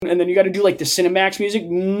and then you got to do like the Cinemax music.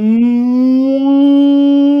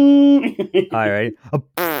 All right.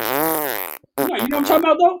 You know what I'm talking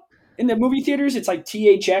about though? In the movie theaters, it's like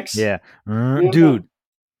THX. Yeah. You know, Dude.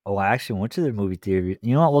 Oh, I actually went to the movie theater.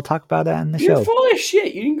 You know what? We'll talk about that in the You're show. full of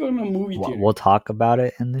shit. You didn't go to a movie theater. We'll talk about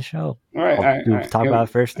it in the show. All right. Talk about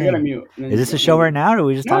it first thing. I gotta mute. Is this a show right now, or do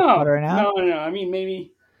we just talk about it right now? No. I mean,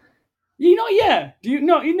 maybe. Yeah.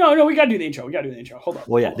 No. We gotta do the intro. Hold on.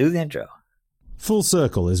 Well, yeah, do the intro. Full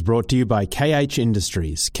Circle is brought to you by KH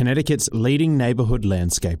Industries, Connecticut's leading neighbourhood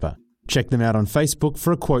landscaper. Check them out on Facebook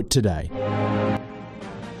for a quote today.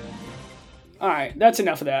 All right, that's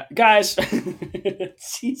enough of that. Guys,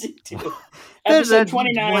 Season 2, Episode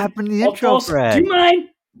 29. What happened to the intro, Fred? Do you mind?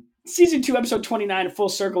 Season 2, Episode 29 of Full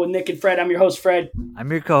Circle with Nick and Fred. I'm your host, Fred.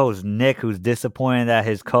 I'm your co-host, Nick, who's disappointed that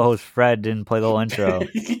his co-host, Fred, didn't play the whole intro.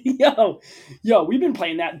 Yo, we've been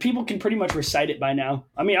playing that. People can pretty much recite it by now.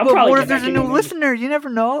 I mean, I'll probably what if there's a new listener? You never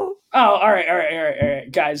know. Oh, all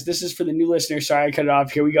right. Guys, this is for the new listener. Sorry, I cut it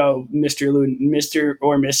off. Here we go. Mr.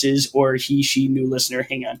 or Mrs. or he, she, new listener.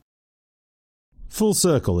 Hang on. Full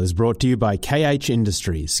Circle is brought to you by KH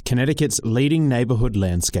Industries, Connecticut's leading neighbourhood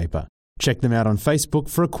landscaper. Check them out on Facebook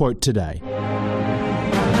for a quote today.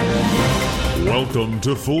 Welcome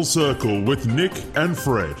to Full Circle with Nick and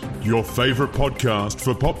Fred, your favourite podcast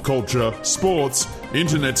for pop culture, sports,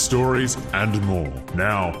 internet stories, and more.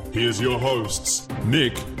 Now, here's your hosts,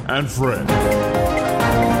 Nick and Fred.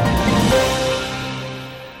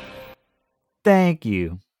 Thank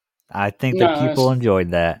you. I think that people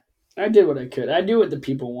enjoyed that. I did what I could. I do what the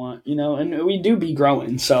people want, and we do be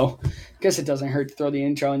growing, so I guess it doesn't hurt to throw the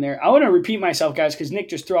intro in there. I want to repeat myself, guys, because Nick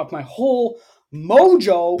just threw off my whole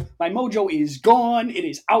mojo. My mojo is gone. It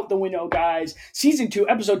is out the window, guys. Season 2,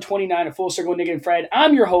 Episode 29 of Full Circle with Nick and Fred.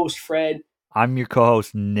 I'm your host, Fred. I'm your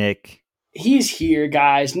co-host, Nick. He's here,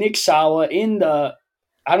 guys. Nick Sawa in the,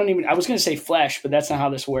 I was going to say flesh, but that's not how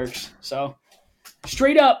this works. So,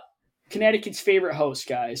 straight up, Connecticut's favorite host,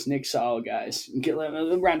 guys. Nick Sawa, guys. Get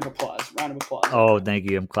a round of applause. Oh,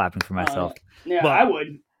 thank you. I'm clapping for myself. I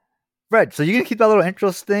would. Fred, so you're going to keep that little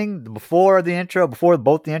intro thing before both the intros,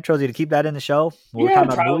 you're going to keep that in the show? Probably.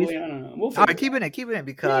 I don't know. We'll all right, keep it in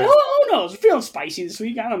because... Who knows? We're feeling spicy this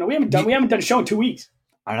week. I don't know. We haven't done a show in 2 weeks.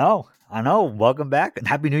 I know. Welcome back. And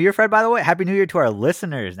Happy New Year, Fred, by the way. Happy New Year to our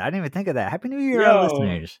listeners. I didn't even think of that. Happy New Year to our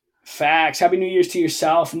listeners. Facts. Happy New Year's to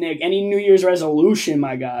yourself, Nick. Any New Year's resolution,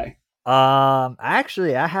 my guy?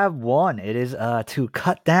 Actually, I have one. It is to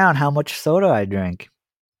cut down how much soda I drink.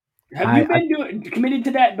 Have you been committed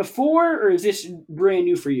to that before, or is this brand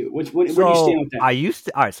new for you? Where do you stand with that?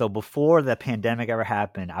 All right, so before the pandemic ever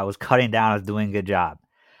happened, I was cutting down. I was doing a good job.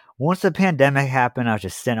 Once the pandemic happened, I was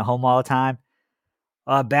just sitting at home all the time.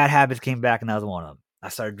 Bad habits came back, and that was one of them. I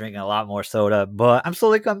started drinking a lot more soda, but I'm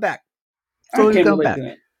slowly coming back. I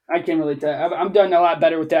can't relate to that. I'm doing a lot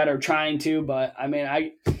better with that, or trying to, but I mean,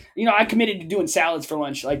 I committed to doing salads for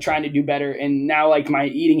lunch, like trying to do better. And now like my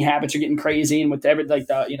eating habits are getting crazy, and with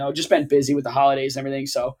just been busy with the holidays and everything.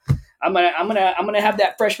 So I'm gonna have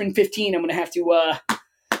that freshman 15. I'm gonna have to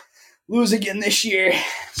lose again this year.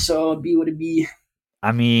 So it'll be what it be.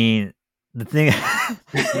 I mean, the thing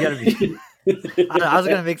you gotta be. I was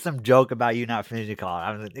gonna make some joke about you not finishing college.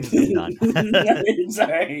 I was like, it's done. It's all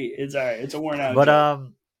right. It's a worn out. But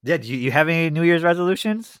joke. Yeah. Do you have any New Year's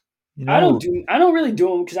resolutions? I don't really do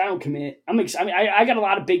them because I don't commit. I got a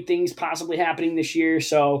lot of big things possibly happening this year,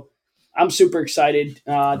 so I'm super excited.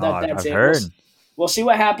 That's it. Heard. We'll see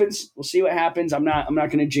what happens. I'm not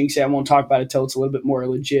going to jinx it. I won't talk about it till it's a little bit more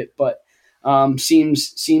legit, but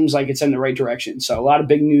seems like it's in the right direction. So a lot of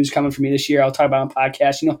big news coming for me this year. I'll talk about on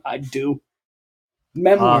podcast. You know how I do.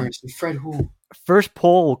 Memoirs with Fred Hool. First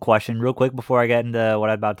poll question, real quick, before I get into what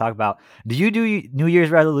I'm about to talk about. Do you do New Year's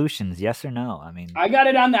resolutions? Yes or no? I mean, I got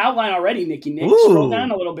it on the outline already, Nick. Ooh. Scroll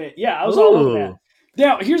down a little bit. Yeah, I was all over that.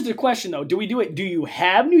 Now, here's the question, though. Do we do it? Do you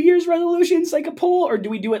have New Year's resolutions like a poll, or do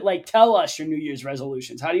we do it like tell us your New Year's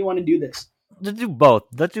resolutions? How do you want to do this? Let's do both.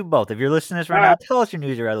 If you're listening to this right now, tell us your New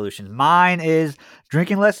Year's resolutions. Mine is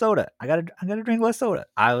drinking less soda. I gotta drink less soda.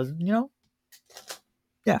 I'll leave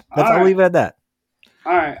it at that.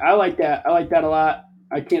 All right, I like that. I like that a lot.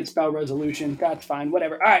 I can't spell resolution. That's fine.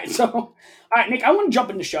 Whatever. All right, Nick, I want to jump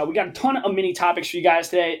in the show. We got a ton of mini topics for you guys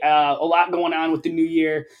today. A lot going on with the new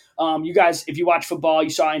year. You guys, if you watch football, you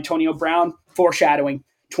saw Antonio Brown foreshadowing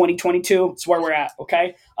 2022. It's where we're at,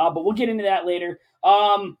 okay? But we'll get into that later.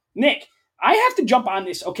 Nick, I have to jump on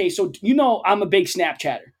this. Okay, so I'm a big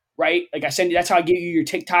Snapchatter, right? Like I said, that's how I give you your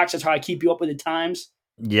TikToks. That's how I keep you up with the times.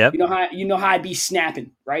 Yep. You know how I be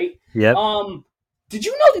snapping, right? Yep. Did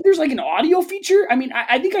you know that there's like an audio feature? I mean,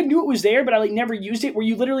 I think I knew it was there, but I like never used it. Where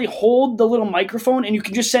you literally hold the little microphone and you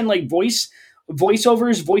can just send like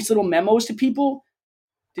voiceovers, voice little memos to people.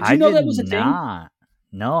 Did you I know did that was a thing, not.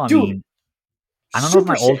 No, I dude? mean, I don't know if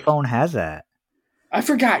Super my old sick. phone has that. I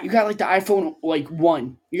forgot. You got like the iPhone like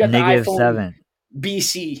 1. You got the iPhone -7.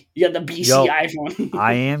 BC. You got the BC Yo, iPhone.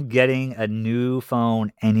 I am getting a new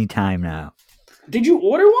phone anytime now. Did you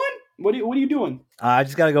order one? What are you doing? I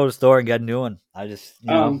just gotta go to the store and get a new one. I just,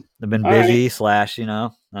 I've been All right. busy. I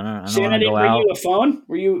don't want Santa to go didn't bring out. you a phone?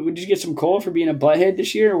 Did you get some coal for being a butthead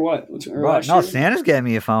this year or what? Or Bro, last no, year? Santa's getting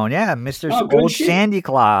me a phone. Yeah, Mr. Oh, good Old shit. Sandy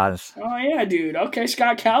Claus. Oh yeah, dude. Okay,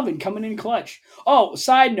 Scott Calvin coming in clutch. Oh,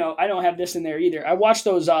 side note, I don't have this in there either. I watched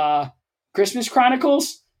those Christmas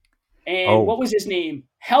Chronicles, and what was his name?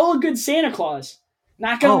 Hella good Santa Claus.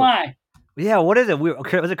 Not gonna lie. Yeah, what is it? Was it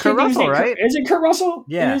Kurt Kid name's Russell, name- right? Is it Kurt Russell?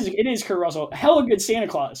 Yeah. It is Kurt Russell. Hella good Santa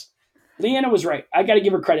Claus. Leanna was right. I got to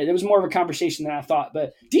give her credit. It was more of a conversation than I thought,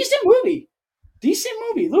 but decent movie. Decent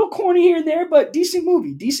movie. A little corny here and there, but decent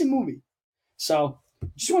movie. Decent movie. So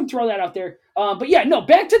just want to throw that out there. But yeah, no,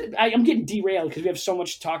 back to I'm getting derailed because we have so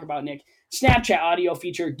much to talk about, Nick. Snapchat audio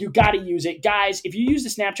feature. You got to use it. Guys, if you use the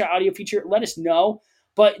Snapchat audio feature, let us know.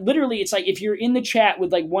 But literally, it's like if you're in the chat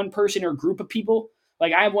with like one person or a group of people,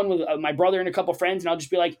 like I have one with my brother and a couple friends, and I'll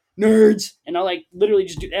just be like, nerds. And I'll like literally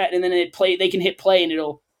just do that. And then they can hit play and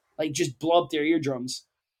it'll like just blow up their eardrums.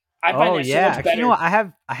 I find that so much Actually, better. you know what?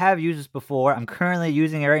 I have used this before. I'm currently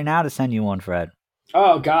using it right now to send you one, Fred.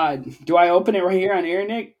 Oh God, do I open it right here on air,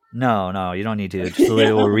 Nick? No, you don't need to. Just so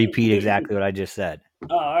it will repeat exactly what I just said.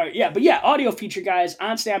 Oh, all right, yeah, but yeah, audio feature, guys,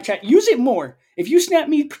 on Snapchat. Use it more. If you snap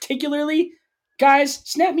me particularly, guys,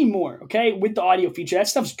 snap me more, okay? With the audio feature, that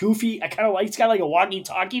stuff's goofy. I kind of like. It's got like a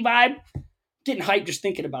walkie-talkie vibe. Getting hyped just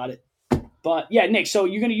thinking about it. But yeah, Nick. So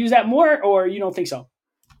you're gonna use that more, or you don't think so?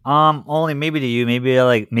 Only maybe to you.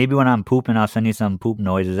 Maybe when I'm pooping, I'll send you some poop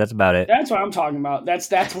noises. That's about it. That's what I'm talking about. That's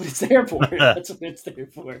what it's there for. That's what it's there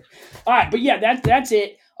for. All right, but yeah, that's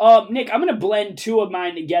it. Nick, I'm gonna blend two of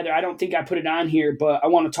mine together. I don't think I put it on here, but I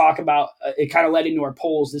want to talk about it. Kind of led into our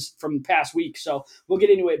polls this from the past week, so we'll get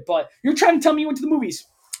into it. But you're trying to tell me you went to the movies.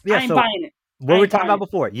 Yeah, I ain't buying it. What we were talking about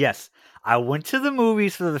before? Yes, I went to the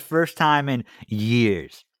movies for the first time in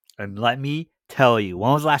years, and let me tell you,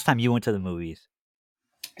 when was the last time you went to the movies?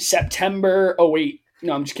 September. Oh wait,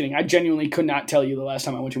 no, I'm just kidding. I genuinely could not tell you the last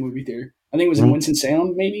time I went to a movie theater. I think it was in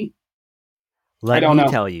Winston-Salem, maybe. Let me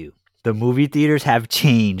tell you, the movie theaters have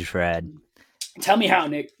changed, Fred. Tell me how,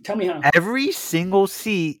 Nick. Tell me how. Every single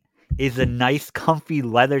seat is a nice, comfy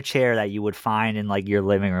leather chair that you would find in like your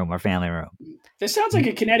living room or family room. This sounds like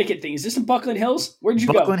a Connecticut thing. Is this in Buckland Hills? Where'd you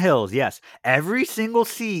go? Buckland Hills, yes. Every single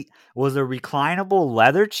seat was a reclinable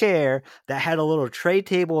leather chair that had a little tray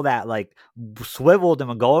table that like swiveled and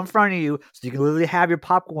would go in front of you, so you can literally have your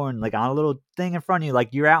popcorn like on a little thing in front of you like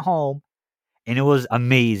you're at home. And it was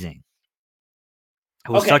amazing.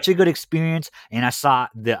 It was such a good experience, and I saw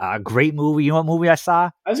a great movie. You know what movie I saw?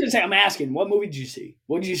 I was going to say, I'm asking, what movie did you see?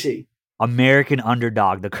 What did you see? American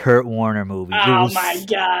Underdog, the Kurt Warner movie. Oh, my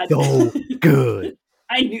God. So good.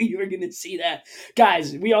 I knew you were going to see that.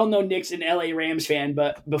 Guys, we all know Nick's an LA Rams fan,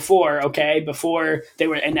 but before they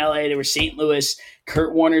were in LA, they were St. Louis.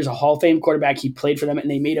 Kurt Warner's a Hall of Fame quarterback. He played for them, and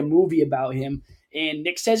they made a movie about him. And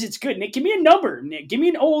Nick says it's good. Nick, give me a number. Nick, give me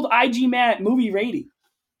an old IG Matt movie rating.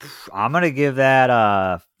 I'm going to give that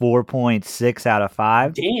a 4.6 out of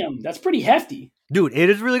 5. Damn, that's pretty hefty. Dude, it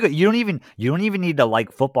is really good. You don't even need to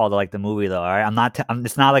like football to like the movie, though. All right,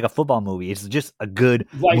 it's not like a football movie. It's just a good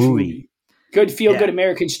movie. Good good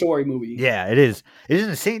American story movie. Yeah, it is. It is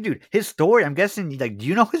insane, dude. His story. I'm guessing. Like, do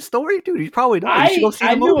you know his story, dude? You probably don't. You should go see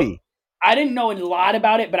the movie. I didn't know a lot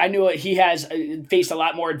about it, but I knew he has faced a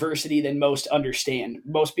lot more adversity than most understand.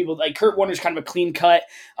 Most people, like Kurt Warner's kind of a clean-cut,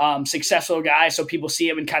 successful guy, so people see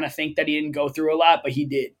him and kind of think that he didn't go through a lot, but he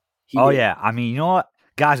did. Yeah. I mean, you know what?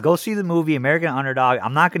 Guys, go see the movie American Underdog.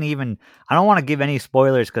 I'm not going to I don't want to give any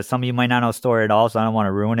spoilers because some of you might not know the story at all, so I don't want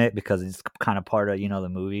to ruin it because it's kind of part of, the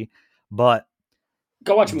movie. But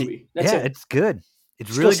go watch a movie. That's it. It's good.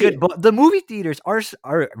 It's really good. But the movie theaters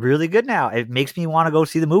are really good now. It makes me want to go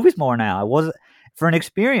see the movies more now. It wasn't for an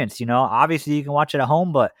experience, Obviously, you can watch it at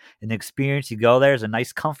home, but an experience, you go there, there's a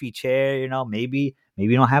nice comfy chair, Maybe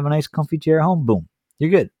you don't have a nice comfy chair at home. Boom. You're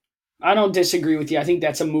good. I don't disagree with you. I think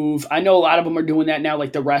that's a move. I know a lot of them are doing that now,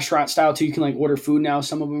 like the restaurant style too. You can like order food now.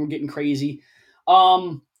 Some of them are getting crazy.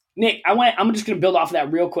 Nick, I'm just going to build off of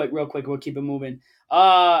that real quick. We'll keep it moving.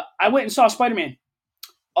 I went and saw Spider-Man.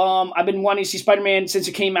 I've been wanting to see Spider-Man since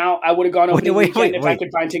it came out. I would have gone opening weekend if I could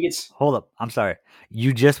find tickets. Hold up. I'm sorry.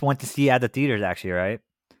 You just went to see it at the theaters, actually, right?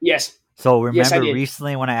 Yes. So Yes, I remember did.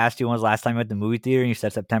 recently when I asked you when was the last time you went to the movie theater and you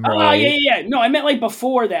said September Oh, 08? yeah. No, I meant like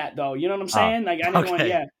before that, though. You know what I'm Oh, saying? Like, I didn't want, okay.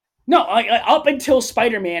 yeah. No, up until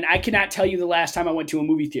Spider-Man, I cannot tell you the last time I went to a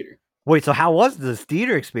movie theater. Wait, so how was this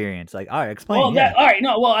theater experience? Like, all right, explain. Well, Yeah. all right.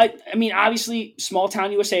 No, well, I mean, obviously, small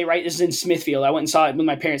town USA, right? This is in Smithfield. I went and saw it with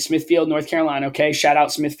my parents, Smithfield, North Carolina. Okay, shout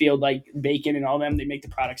out Smithfield, like bacon and all them. They make the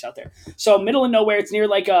products out there. So middle of nowhere. It's near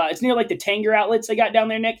like the Tanger outlets they got down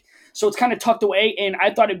there, Nick. So it's kind of tucked away, and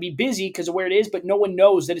I thought it'd be busy because of where it is, but no one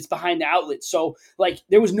knows that it's behind the outlet. So like,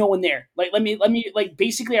 there was no one there. Like, let me like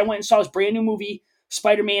basically, I went and saw this brand new movie,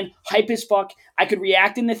 Spider-Man, hype as fuck. I could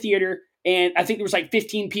react in the theater. And I think there was like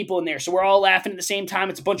 15 people in there. So we're all laughing at the same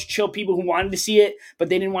time. It's a bunch of chill people who wanted to see it, but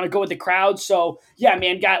they didn't want to go with the crowd. So yeah,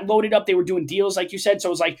 man, got loaded up. They were doing deals, like you said. So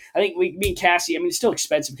it was like, I think me and Cassie, I mean, it's still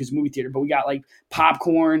expensive because movie theater, but we got like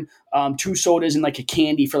popcorn, 2 sodas and like a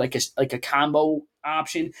candy for like a combo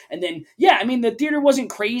option. And then, yeah, I mean, the theater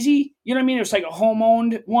wasn't crazy. You know what I mean? It was like a home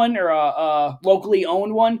owned one or a locally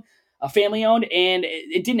owned one, a family owned, and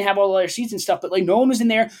it didn't have all the other seats and stuff, but like no one was in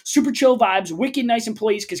there. Super chill vibes, wicked nice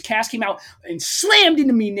employees. Because Cass came out and slammed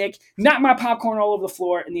into me, Nick, knocked my popcorn all over the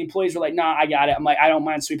floor, and the employees were like, "Nah, I got it." I'm like, "I don't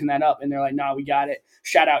mind sweeping that up," and they're like, "Nah, we got it."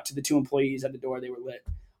 Shout out to the 2 employees at the door; they were lit.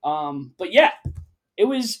 But yeah, it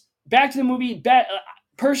was back to the movie.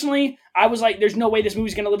 Personally, I was like, "There's no way this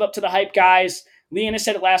movie's gonna live up to the hype, guys." Leanna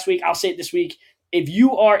said it last week. I'll say it this week. If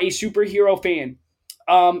you are a superhero fan,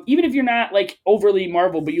 even if you're not like overly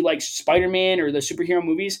Marvel, but you like Spider-Man or the superhero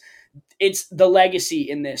movies, it's the legacy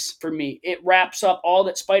in this for me. It wraps up all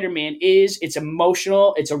that Spider-Man is. It's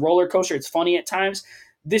emotional. It's a roller coaster. It's funny at times.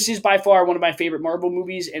 This is by far one of my favorite Marvel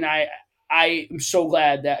movies, and I am so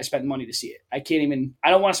glad that I spent money to see it. I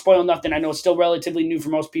don't want to spoil nothing. I know it's still relatively new for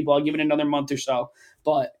most people. I'll give it another month or so,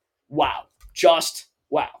 but wow. Just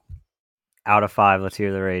wow. Out of 5, let's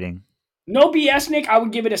hear the rating. No BS, Nick. I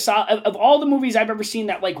would give it a solid. Of all the movies I've ever seen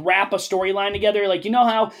that like wrap a storyline together, like, you know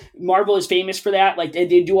how Marvel is famous for that? Like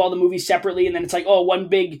they do all the movies separately and then it's like, oh, one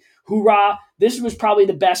big hoorah. This was probably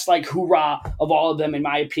the best like hoorah of all of them, in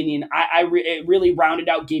my opinion. It really rounded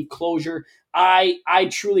out, gave closure. I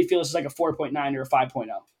truly feel this is like a 4.9 or a 5.0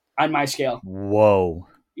 on my scale. Whoa.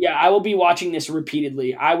 Yeah, I will be watching this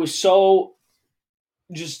repeatedly. I was so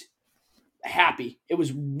just happy. It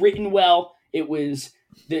was written well. It was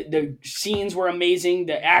the scenes were amazing.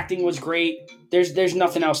 The acting was great. There's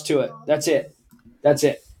nothing else to it. That's it.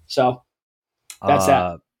 So that's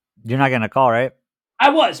that. You're not getting a call, right? I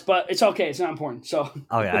was, but it's okay. It's not important. So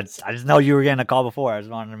Okay, I just know you were getting a call before. I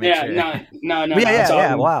just wanted to make sure. No.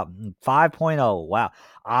 Yeah. Wow, 5.0. Wow.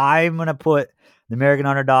 I'm gonna put The American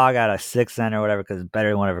Underdog at a 6 cent or whatever because it's better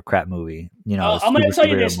than whatever crap movie. You know, I'm going to tell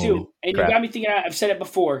you this too, and crap. You got me thinking. I've said it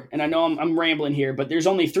before, and I know I'm rambling here, but there's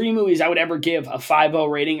only 3 movies I would ever give a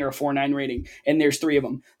 5.0 rating or a 4.9 rating, and there's 3 of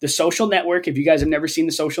them. The Social Network. If you guys have never seen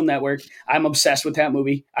The Social Network, I'm obsessed with that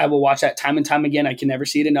movie. I will watch that time and time again. I can never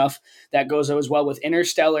see it enough. That goes as well with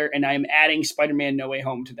Interstellar, and I am adding Spider-Man: No Way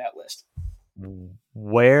Home to that list.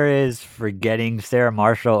 Where is Forgetting Sarah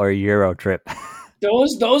Marshall or Euro Trip?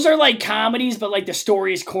 Those are like comedies, but like the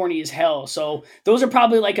story is corny as hell. So those are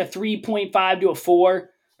probably like a 3.5 to a 4,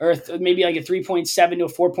 or maybe like a 3.7 to a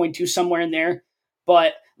 4.2, somewhere in there.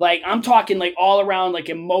 But like I'm talking like all around like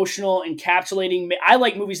emotional, encapsulating. I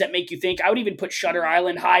like movies that make you think. I would even put Shutter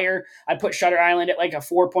Island higher. I'd put Shutter Island at like a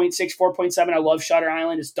 4.6, 4.7. I love Shutter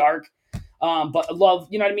Island. It's dark, but I love,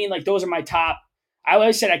 you know what I mean? Like those are my top. I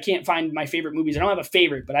always said I can't find my favorite movies. I don't have a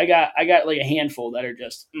favorite, but I got like a handful that are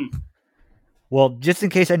just. Well, just in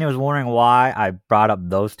case anyone was wondering why I brought up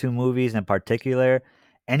those 2 movies in particular,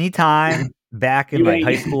 anytime back in like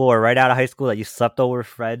high school or right out of high school that you slept over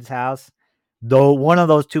Fred's house, though one of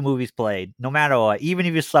those 2 movies played, no matter what, even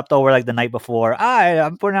if you slept over like the night before,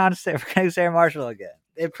 I'm putting on Sarah Marshall again.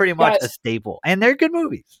 They're pretty much a staple, and they're good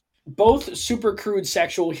movies. Both super crude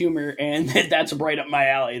sexual humor, and that's right up my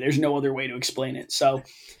alley. There's no other way to explain it. So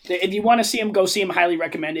if you want to see them, go see them. Highly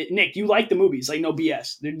recommend it. Nick, you like the movies. Like, no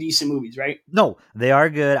BS. They're decent movies, right? No, they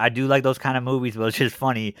are good. I do like those kind of movies, but it's just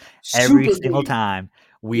funny. Every single time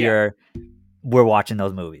we're watching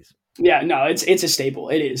those movies. Yeah, no, it's a staple.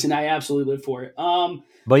 It is, and I absolutely live for it.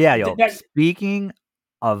 But yeah, speaking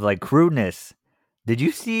of like crudeness, did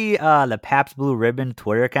you see the Pabst Blue Ribbon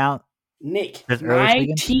Twitter account? Nick, my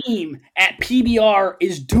team at PBR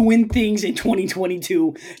is doing things in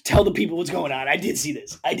 2022. Tell the people what's going on. I did see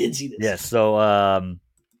this. Yes. So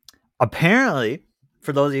apparently,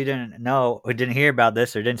 for those of you who didn't know or didn't hear about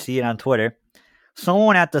this or didn't see it on Twitter,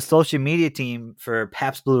 someone at the social media team for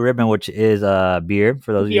Pabst Blue Ribbon, which is beer,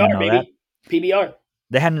 for those of you who know that. PBR.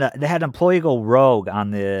 they had an employee go rogue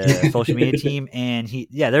on the social media team, and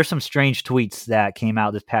there's some strange tweets that came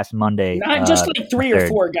out this past Monday. Not just like 3 or 3rd.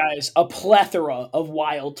 4 guys, a plethora of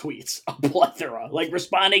wild tweets, a plethora, like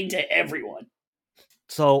responding to everyone.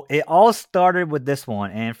 So it all started with this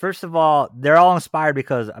one, and first of all, they're all inspired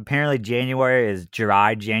because apparently January is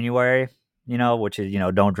dry January, which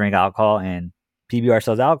is don't drink alcohol, and PBR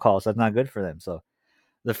sells alcohol, so that's not good for them. So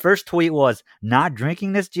the first tweet was, "Not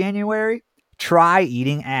drinking this January? Try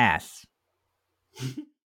eating ass."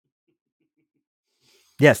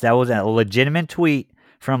 Yes, that was a legitimate tweet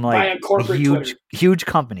from like a huge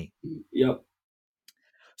company. Yep.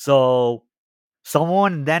 So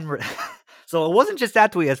someone then, so it wasn't just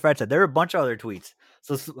that tweet, as Fred said. There were a bunch of other tweets.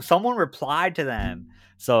 So someone replied to them.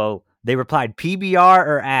 So they replied, "PBR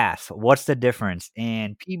or ass? What's the difference?"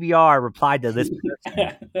 And PBR replied to this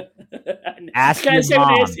person, "Ask your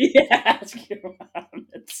mom." Ask your mom.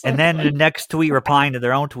 So and then the next tweet replying to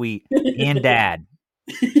their own tweet, "And dad."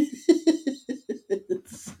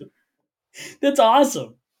 That's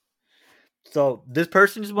awesome. So this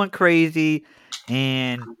person just went crazy,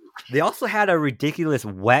 and they also had a ridiculous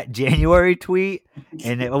wet January tweet,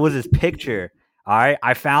 and it was this picture. All right,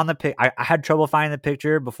 I found the pic. I had trouble finding the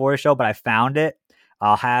picture before the show, but I found it.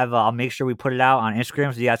 I'll make sure we put it out on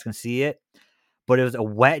Instagram so you guys can see it. But it was a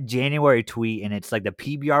wet January tweet, and it's like the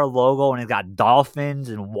PBR logo, and it's got dolphins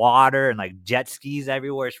and water and like jet skis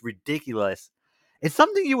everywhere. It's ridiculous. It's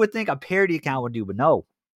something you would think a parody account would do, but no.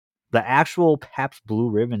 The actual Pabst Blue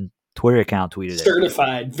Ribbon Twitter account tweeted it.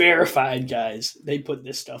 Certified, verified guys. They put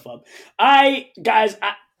this stuff up.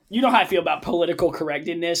 You know how I feel about political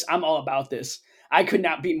correctness. I'm all about this. I could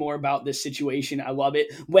not be more about this situation. I love it.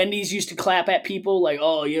 Wendy's used to clap at people like,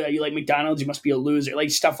 "Oh, yeah, you like McDonald's, you must be a loser." Like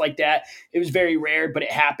stuff like that. It was very rare, but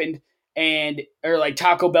it happened. Or like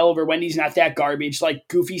Taco Bell over Wendy's, not that garbage, like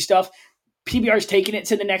goofy stuff. PBR's taking it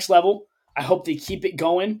to the next level. I hope they keep it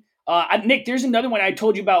going. Nick, there's another one I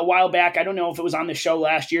told you about a while back. I don't know if it was on the show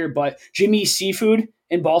last year, but Jimmy's Seafood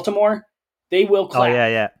in Baltimore, they will clap. Oh,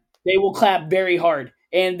 yeah. They will clap very hard.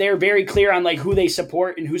 And they're very clear on like who they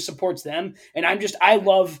support and who supports them. And I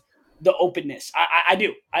love the openness. I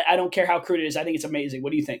do. I don't care how crude it is. I think it's amazing.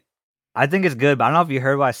 What do you think? I think it's good, but I don't know if you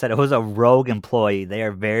heard what I said. It was a rogue employee. They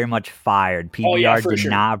are very much fired. PBR did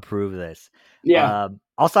not approve this. Yeah.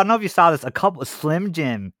 Also, I don't know if you saw this. A couple Slim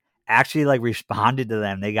Jim actually like responded to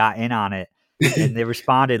them. They got in on it, and they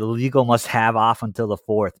responded, "Legal must have off until the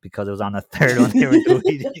 4th," because it was on the 3rd when they were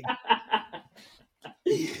tweeting.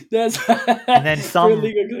 And then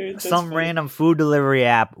some random food delivery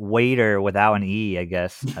app, Waiter without an E, I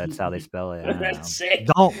guess that's how they spell it. That's sick.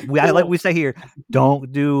 Like we say here,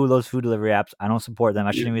 don't do those food delivery apps. I don't support them.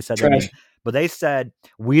 I shouldn't even said that. But they said,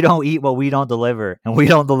 "We don't eat what we don't deliver," and we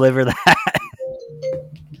don't deliver that.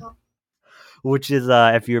 Which is,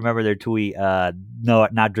 if you remember their tweet, "No,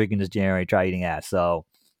 not drinking this January. Try eating ass." So,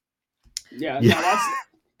 yeah. No,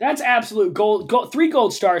 that's absolute gold. 3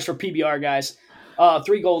 gold stars for PBR, guys.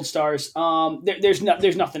 3 gold stars. There's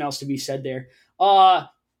nothing else to be said there. I'm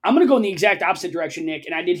gonna go in the exact opposite direction, Nick.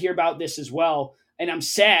 And I did hear about this as well. And I'm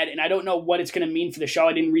sad, and I don't know what it's gonna mean for the show.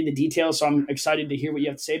 I didn't read the details, so I'm excited to hear what you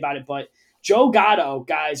have to say about it. But Joe Gatto,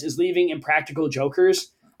 guys, is leaving Impractical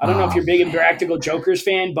Jokers. I don't know if you're a big Impractical Jokers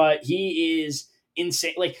fan, but he is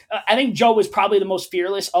insane. Like, I think Joe was probably the most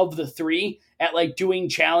fearless of the 3 at like doing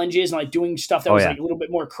challenges and like doing stuff that was like a little bit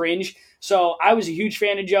more cringe. So I was a huge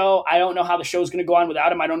fan of Joe. I don't know how the show's going to go on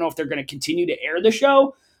without him. I don't know if they're going to continue to air the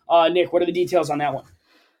show. Nick, what are the details on that one?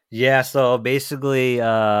 Yeah, so basically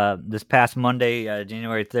this past Monday,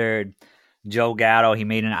 January 3rd, Joe Gatto, he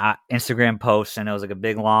made an Instagram post, and it was like a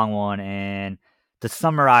big long one, and to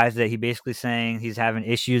summarize it, he basically saying he's having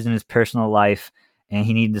issues in his personal life and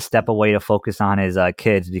he needed to step away to focus on his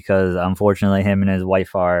kids because unfortunately him and his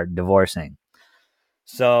wife are divorcing.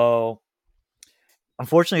 So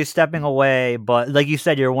unfortunately he's stepping away, but like you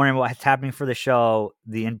said, you're wondering what's happening for the show.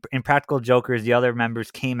 The Impractical Jokers, the other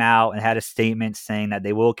members came out and had a statement saying that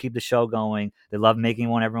they will keep the show going. They love making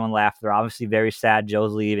everyone laugh. They're obviously very sad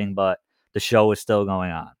Joe's leaving, but the show is still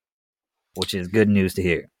going on, which is good news to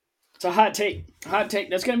hear. It's a hot take.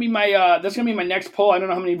 That's gonna be my next poll. I don't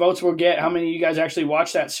know how many votes we'll get, how many of you guys actually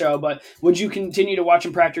watch that show, but would you continue to watch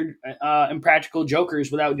Impractical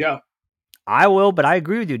Jokers without Joe? I will, but I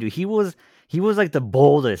agree with you, dude. He was like the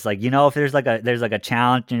boldest. Like, if there's like a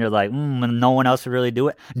challenge and you're like, no one else would really do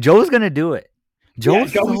it, Joe's gonna do it.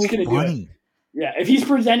 Joe's so gonna funny. Do it. Yeah, if he's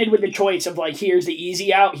presented with the choice of like, here's the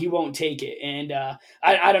easy out, he won't take it. And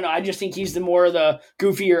I don't know. I just think he's the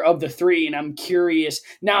goofier of the 3, and I'm curious.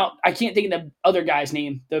 Now, I can't think of the other guy's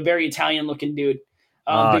name, the very Italian looking dude.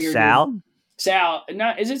 Sal? Dude. Sal.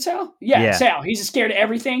 Not is it Sal? Yeah, Sal. He's scared of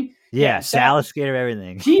everything. Yeah, Sal is scared of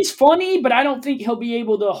everything. He's funny, but I don't think he'll be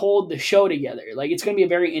able to hold the show together. Like, it's going to be a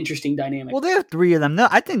very interesting dynamic. Well, they have 3 of them. No,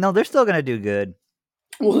 I think they're still going to do good.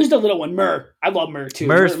 Well, who's the little one? Murr. I love Murr, too.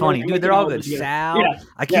 Murr's funny. Dude, they're all good. Sal. Yeah.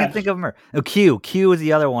 I can't think of Murr. Oh, Q. Q is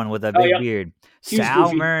the other one with a big beard. Q's Sal,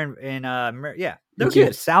 goofy. Murr, and Murr. Yeah, they're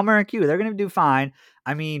good. Sal, Murr, and Q. They're going to do fine.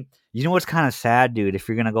 I mean, you know what's kind of sad, dude? If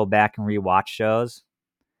you're going to go back and rewatch shows,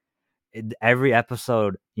 every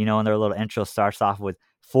episode, you know, in their little intro starts off with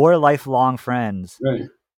 4 lifelong friends. Right.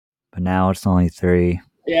 But now it's only 3.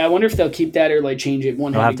 Yeah, I wonder if they'll keep that or like change it.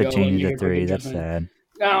 They'll have to change it to 3. That's sad.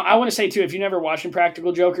 Now, I want to say, too, if you're never watching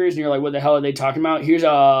Practical Jokers and you're like, what the hell are they talking about? Here's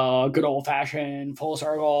a good old-fashioned full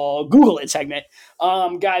circle Google it segment.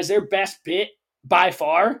 Guys, their best bit by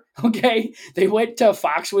far, okay? They went to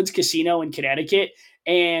Foxwoods Casino in Connecticut,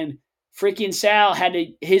 and freaking Sal had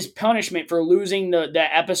his punishment for losing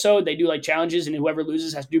the episode. They do like challenges, and whoever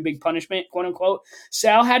loses has to do big punishment, quote unquote.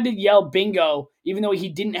 Sal had to yell bingo, even though he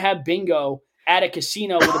didn't have bingo, at a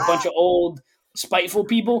casino with a bunch of old spiteful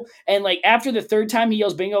people. And like after the 3rd time he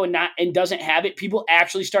yells bingo and doesn't have it, people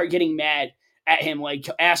actually start getting mad at him, like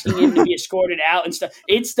asking him to be escorted out and stuff.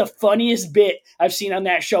 It's the funniest bit I've seen on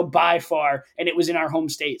that show by far, and it was in our home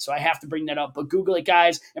state, so I have to bring that up. But Google it,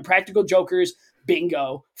 guys, and Practical Jokers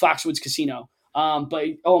bingo, Foxwoods Casino. But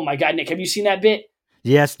oh my God, Nick, have you seen that bit?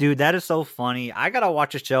 Yes, dude, that is so funny. I gotta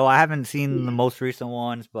watch a show. I haven't seen the most recent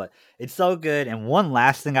ones, but it's so good. And one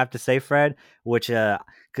last thing I have to say, Fred, which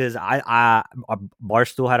because I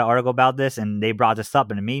Barstool had an article about this, and they brought this up,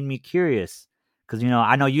 and it made me curious. Because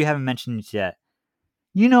I know you haven't mentioned it yet.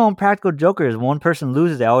 In Practical Jokers, one person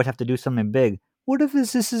loses, they always have to do something big. What if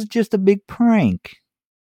this is just a big prank?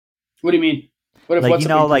 What do you mean? What if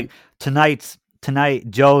like tonight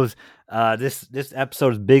Joe's this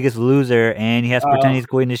episode's biggest loser, and he has to pretend he's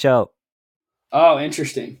quitting the show. Oh,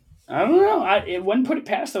 interesting. I don't know. It wouldn't put it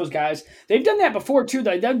past those guys. They've done that before too,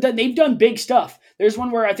 though. They've done big stuff. There's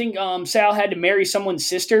one where I think Sal had to marry someone's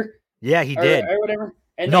sister. Yeah, he did, or whatever.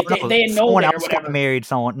 And they someone else got married.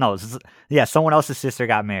 Someone else's sister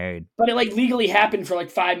got married. But it like legally happened for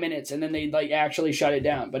like 5 minutes, and then they like actually shut it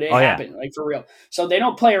down. But it happened like for real. So they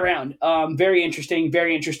don't play around. Very interesting,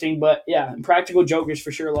 very interesting. But yeah, Practical Jokers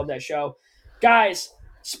for sure. Love that show, guys.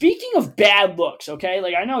 Speaking of bad looks, okay,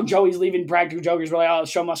 like I know Joey's leaving Practical Jokers. We're like, oh,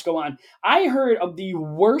 the show must go on. I heard of the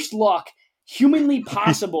worst luck humanly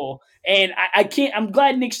possible, and I can't. I'm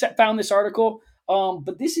glad Nick found this article.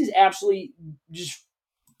 But this is absolutely just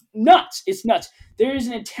nuts. It's nuts. There is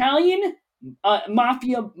an Italian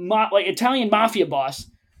Italian mafia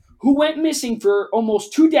boss who went missing for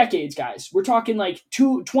almost 2 decades, guys. We're talking like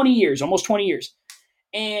 20 years, almost 20 years.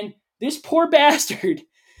 And this poor bastard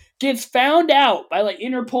gets found out by like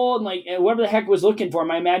Interpol and like whoever the heck was looking for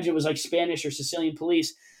him. I imagine it was like Spanish or Sicilian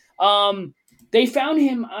police. They found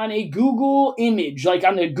him on a Google image, like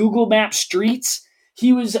on the Google Map streets.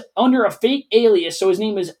 He was under a fake alias, so his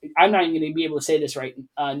name is, I'm not even going to be able to say this right,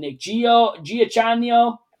 Nick,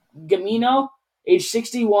 Giacomo Gamino, age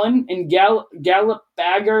 61, in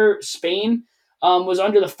Galapagar, Spain, was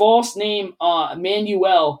under the false name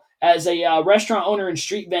Manuel as a restaurant owner and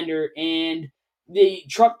street vendor, and the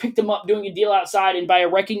truck picked him up doing a deal outside, and by a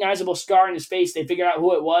recognizable scar on his face, they figured out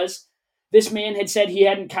who it was. This man had said he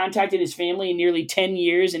hadn't contacted his family in nearly 10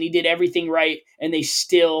 years, and he did everything right, and they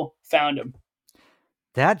still found him.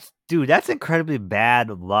 That's incredibly bad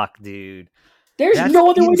luck, dude. There's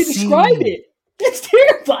no other way to describe it. That's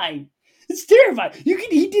terrifying. It's terrifying.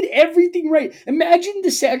 He did everything right. Imagine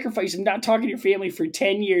the sacrifice of not talking to your family for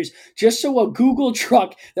 10 years just so a Google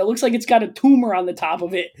truck that looks like it's got a tumor on the top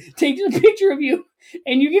of it takes a picture of you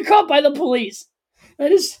and you get caught by the police.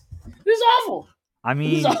 That is awful. I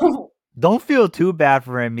mean, don't feel too bad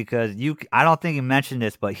for him because I don't think you mentioned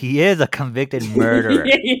this, but he is a convicted murderer.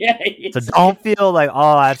 So don't feel like,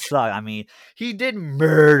 oh, that sucks. I mean, he did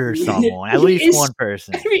murder someone, at least one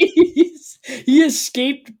person. I mean, he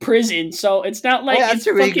escaped prison, so it's not like it's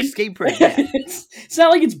fucking escape prison. Yeah. It's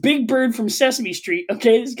not like it's Big Bird from Sesame Street.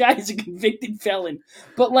 Okay, this guy is a convicted felon,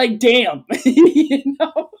 but like, damn,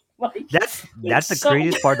 Like, that's the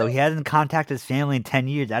craziest part, though. He hasn't contacted his family in 10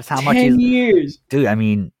 years. That's how much. 10 years, dude. I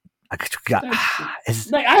mean. I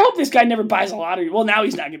hope this guy never buys a lottery. Well, now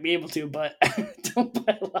he's not going to be able to, but don't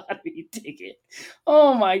buy a lottery ticket.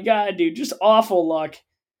 Oh, my God, dude. Just awful luck.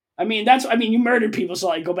 I mean, you murdered people, so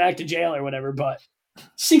like go back to jail or whatever, but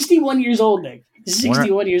 61 years old, Nick.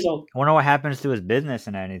 61 years old. I wonder what happens to his business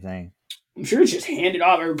and anything. I'm sure it's just handed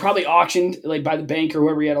off or probably auctioned like by the bank or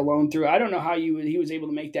whoever he had a loan through. I don't know how he was able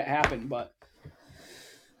to make that happen, but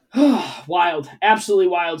wild. Absolutely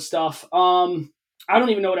wild stuff. I don't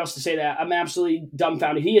even know what else to say to that. I'm absolutely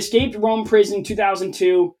dumbfounded. He escaped Rome prison in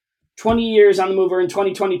 2002, 20 years on the move. In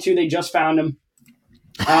 2022, they just found him.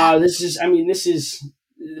 This is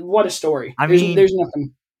what a story. There's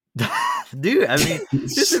nothing. Dude, I mean,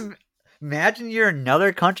 just imagine you're in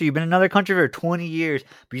another country. You've been in another country for 20 years,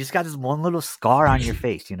 but you just got this one little scar on your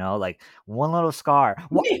face, like one little scar.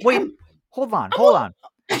 Wait, hold on.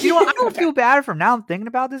 You know what? I don't feel bad for him. Now I'm thinking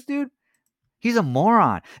about this, dude. He's a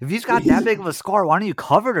moron. If he's got that big of a scar, why don't you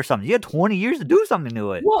cover it or something? You had 20 years to do something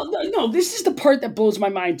to it. Well, no, this is the part that blows my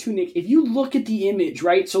mind too, Nick. If you look at the image,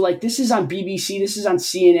 right? So, like, this is on BBC. This is on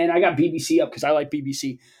CNN. I got BBC up because I like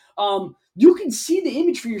BBC. You can see the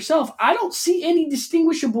image for yourself. I don't see any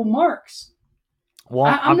distinguishable marks. Well,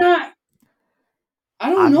 I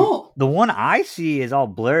don't know. The one I see is all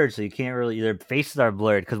blurred, so you can't really. Their faces are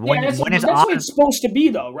blurred because when that's what it's supposed to be,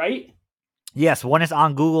 though, right? Yes, when it's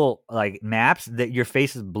on Google Maps, that your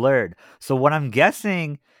face is blurred. So what I'm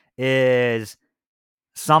guessing is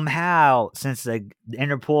somehow, since the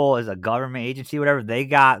Interpol is a government agency, whatever, they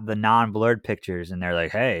got the non-blurred pictures, and they're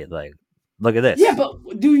like, "Hey, look at this." Yeah,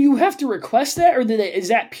 but do you have to request that, or is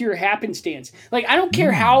that pure happenstance? I don't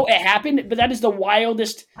care how it happened, but that is the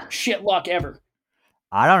wildest shit luck ever.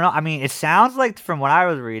 I don't know. I mean, it sounds like, from what I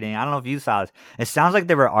was reading, I don't know if you saw this, it sounds like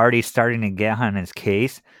they were already starting to get on his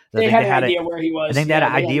case. They had an idea where he was. I think they had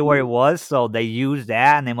an idea where he was, so they used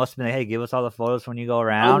that, and they must have been like, "Hey, give us all the photos when you go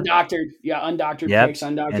around." Undoctored pics,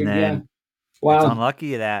 undoctored, yeah. Wow. It's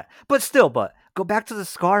unlucky that. But go back to the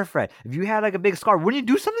scar, Fred. If you had a big scar, wouldn't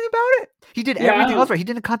you do something about it? He did everything else right. He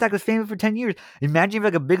didn't contact his family for 10 years. Imagine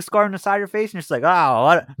if a big scar on the side of your face, and it's like, oh,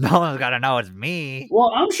 what? No one's got to know it's me.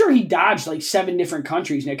 Well, I'm sure he dodged 7 different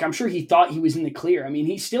countries, Nick. I'm sure he thought he was in the clear. I mean,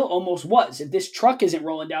 he still almost was. If this truck isn't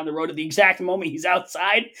rolling down the road at the exact moment he's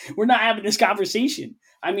outside, we're not having this conversation.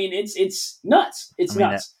 I mean, it's nuts. It's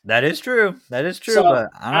nuts. That is true. So, but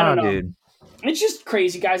I don't know, dude. It's just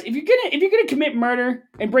crazy, guys. If you're gonna commit murder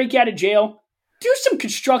and break you out of jail, do some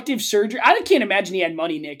constructive surgery. I can't imagine he had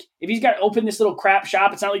money, Nick. If he's got to open this little crap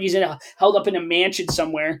shop, it's not like he's held up in a mansion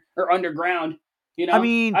somewhere or underground. I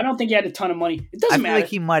mean, I don't think he had a ton of money. It doesn't matter. I feel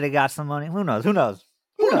like he might have got some money. Who knows? But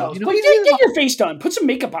get your face done. Put some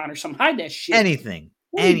makeup on or something. Hide that shit. Anything.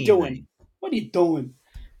 What are you doing?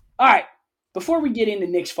 All right. Before we get into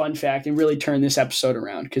Nick's fun fact and really turn this episode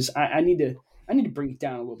around, because I need to bring it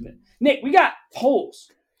down a little bit. Nick, we got polls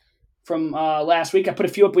from last week. I put a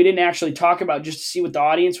few up we didn't actually talk about just to see what the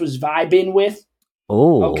audience was vibing with.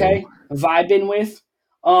 Oh. Okay. Vibing with.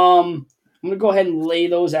 I'm going to go ahead and lay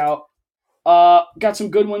those out. Got some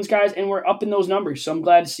good ones, guys, and we're up in those numbers. So I'm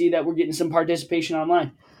glad to see that we're getting some participation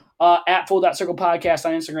online. At Full.Circle Podcast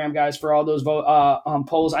on Instagram, guys, for all those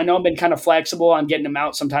polls. I know I've been kind of flexible on getting them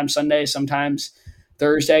out, sometimes Sunday, sometimes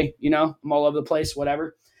Thursday. I'm all over the place,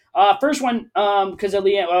 whatever. First one, because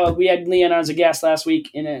we had Leanne on as a guest last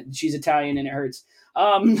week, and she's Italian, and it hurts.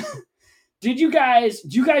 Do you guys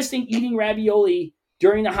think eating ravioli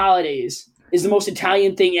during the holidays is the most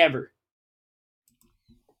Italian thing ever?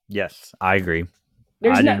 Yes, I agree.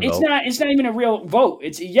 It's not even a real vote.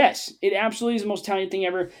 It's yes. It absolutely is the most Italian thing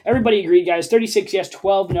ever. Everybody agreed, guys. 36 yes,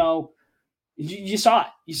 12 no. You saw it.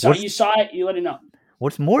 You saw it. You let it know.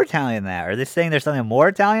 What's more Italian than that? Are they saying there's something more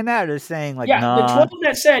Italian than that? Or are they saying no? The 12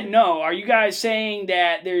 that said no. Are you guys saying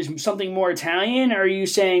that there's something more Italian? Or are you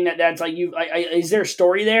saying that that's is there a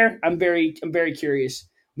story there? I'm very curious.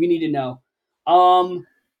 We need to know.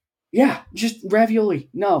 Yeah, just ravioli.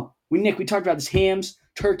 No, we talked about this: hams,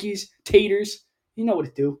 turkeys, taters. You know what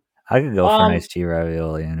to do. I could go for a nice cheese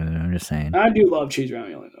ravioli. I'm just saying. I do love cheese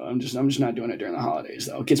ravioli, though. I'm just not doing it during the holidays,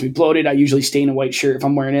 though. It gets me bloated. I usually stain a white shirt if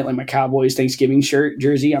I'm wearing it, like my Cowboys Thanksgiving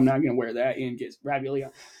jersey. I'm not going to wear that and get ravioli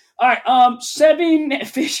on. All right, 7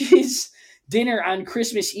 fishes dinner on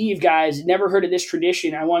Christmas Eve, guys. Never heard of this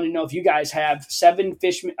tradition. I want to know if you guys have 7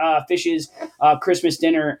 fishes Christmas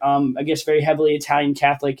dinner. I guess very heavily Italian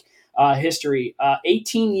Catholic history.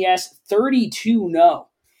 18 yes, 32 no.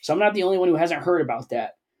 So I'm not the only one who hasn't heard about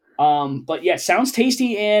that. But yeah, sounds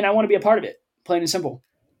tasty, and I want to be a part of it. Plain and simple.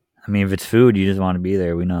 I mean, if it's food, you just want to be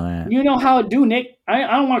there. We know that. You know how I do, Nick. I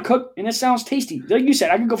don't want to cook, and it sounds tasty. Like you said,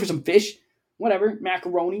 I could go for some fish, whatever,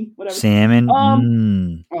 macaroni, whatever. Salmon.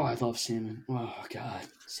 Oh, I love salmon. Oh God,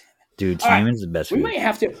 salmon. Dude, salmon's the best food. We might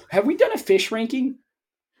have to. Have we done a fish ranking?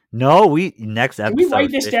 No, next episode. Can we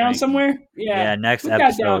write this down somewhere? Yeah, next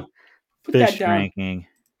episode. Put that down. Ranking.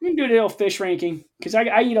 We can do a little fish ranking because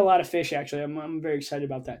I eat a lot of fish, actually. I'm very excited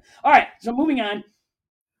about that. All right, so moving on.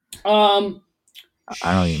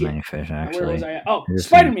 I don't eat many fish, actually. Where was I at? Oh,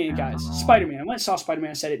 Spider-Man, guys. Spider-Man. I went and saw Spider-Man.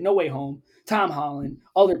 I said it. No Way Home. Tom Holland.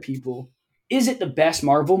 Other people. Is it the best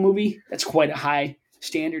Marvel movie? That's quite a high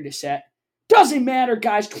standard to set. Doesn't matter,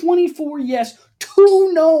 guys. 24 yes,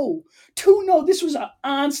 2 no. 2 no. This was an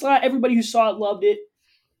onslaught. Everybody who saw it loved it.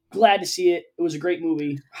 Glad to see it. It was a great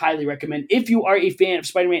movie. Highly recommend. If you are a fan of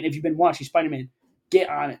Spider-Man, if you've been watching Spider-Man, get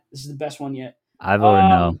on it. This is the best one yet. I voted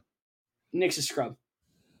no. Nick's a scrub.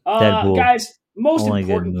 Deadpool. Guys, most Only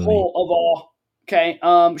important good movie. poll of all. Okay.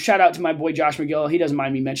 Shout out to my boy Josh McGill. He doesn't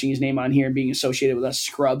mind me mentioning his name on here and being associated with us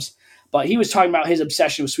scrubs. But he was talking about his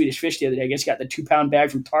obsession with Swedish Fish the other day. I guess he got the 2-pound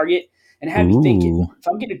bag from Target and had me thinking, if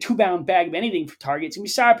I'm getting a 2-pound bag of anything from Target, it's going to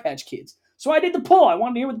be Sour Patch Kids. So I did the poll. I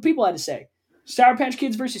wanted to hear what the people had to say. Sour Patch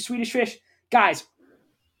Kids versus Swedish Fish. Guys,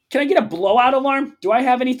 can I get a blowout alarm? Do I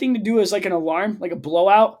have anything to do as like an alarm, like a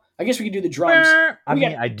blowout? I guess we could do the drums.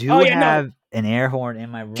 I do have an air horn in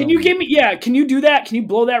my room. Can you give me? Yeah, can you do that? Can you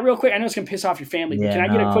blow that real quick? I know it's gonna piss off your family, but can I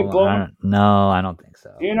get a quick blow? No, I don't think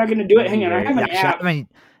so. You're not gonna do it. Hang on, I have an app.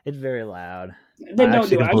 It's very loud. Then don't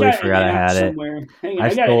do it. I got forgot I had somewhere. Hang on, I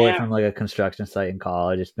stole it from like a construction site in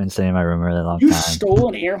college. It's been sitting in my room a really long time. You stole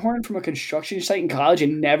an air horn from a construction site in college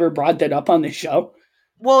and never brought that up on the show?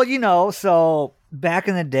 Well, so back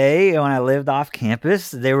in the day when I lived off campus,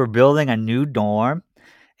 they were building a new dorm.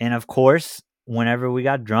 And of course, whenever we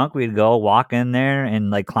got drunk, we'd go walk in there and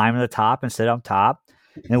like climb to the top and sit up top.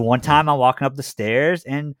 And one time I'm walking up the stairs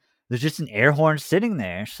and there's just an air horn sitting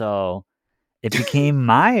there. So it became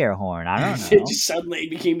my air horn. I don't know. It just suddenly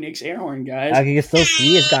became Nick's air horn, guys. I can still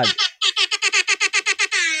see it's got...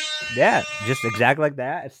 Yeah, just exactly like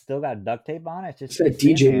that. It's still got duct tape on it. It's that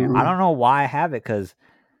DJ horn. I don't know why I have it because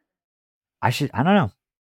I don't know.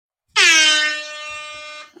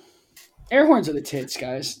 Air horns are the tits,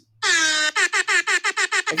 guys.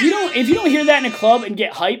 If you don't hear that in a club and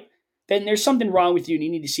get hype, then there's something wrong with you and you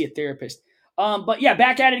need to see a therapist. But yeah,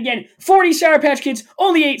 back at it again. 40 Sour Patch Kids,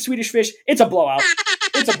 only 8 Swedish Fish. It's a blowout.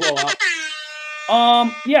 It's a blowout.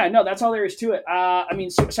 Yeah, no, that's all there is to it. I mean,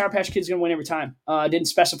 Sour Patch Kids gonna win every time. I didn't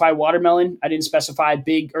specify watermelon. I didn't specify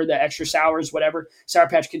big or the extra sours, whatever. Sour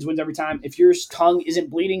Patch Kids wins every time. If your tongue isn't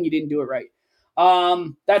bleeding, you didn't do it right.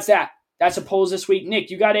 That's that. That's a polls this week.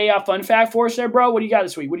 Nick, you got a fun fact for us there, bro? What do you got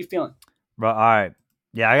this week? What are you feeling? Bro, all right.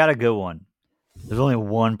 Yeah, I got a good one. There's only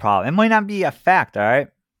one problem. It might not be a fact, all right?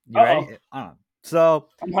 You ready? I don't know. So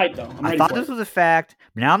I'm hyped, though. I thought this was a fact.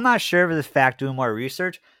 Now I'm not sure if it's a fact doing more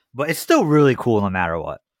research, but it's still really cool no matter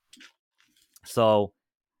what. So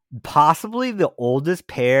possibly the oldest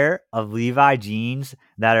pair of Levi jeans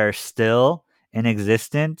that are still in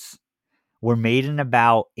existence were made in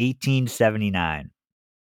about 1879.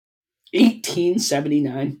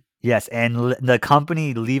 1879? Yes, and the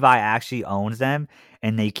company Levi actually owns them,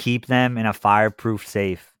 and they keep them in a fireproof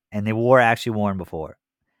safe. And they were actually worn before.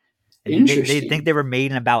 Interesting. They think they were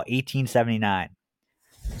made in about 1879.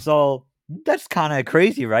 So that's kind of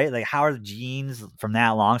crazy, right? Like, how are the jeans from that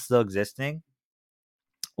long still existing?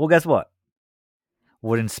 Well, guess what?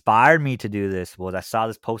 What inspired me to do this was I saw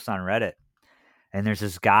this post on Reddit, and there's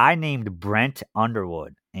this guy named Brent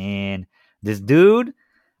Underwood, and this dude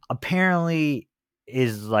apparently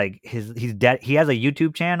is like he has a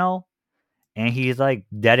YouTube channel, and he's like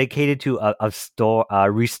dedicated to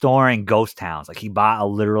restoring ghost towns. Like, he bought a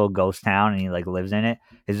literal ghost town and he like lives in it.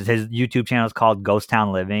 His YouTube channel is called Ghost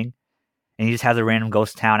Town Living, and he just has a random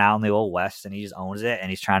ghost town out in the Old West, and he just owns it, and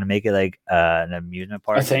he's trying to make it like an amusement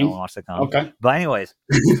park. No one wants to come. Okay. But anyways,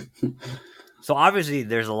 so obviously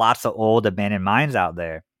there's lots of old abandoned mines out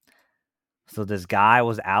there. So this guy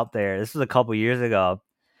was out there. This was a couple years ago.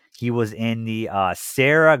 He was in the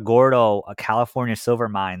Cerro Gordo, a California silver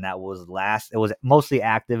mine that was it was mostly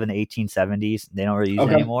active in the 1870s. They don't really use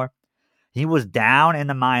it anymore. He was down in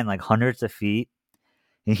the mine like hundreds of feet,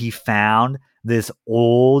 and he found this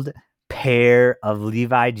old pair of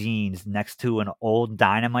Levi jeans next to an old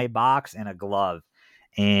dynamite box and a glove.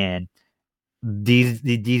 And these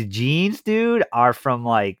jeans, dude, are from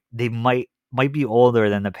like, they might be older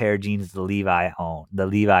than the pair of jeans the Levi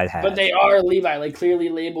had. But they are Levi, like clearly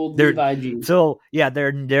labeled Levi jeans. So yeah, they're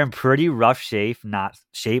in pretty rough shape, not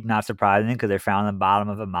surprising because they're found in the bottom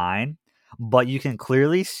of a mine. But you can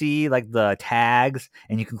clearly see like the tags,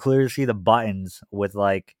 and you can clearly see the buttons with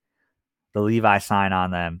like the Levi sign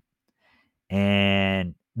on them.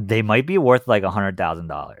 And they might be worth like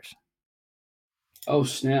 $100,000. Oh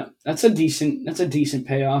snap! That's a decent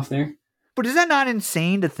payoff there. But is that not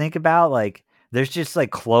insane to think about? Like, there's just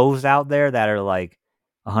like clothes out there that are like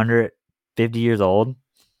 150 years old.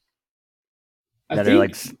 I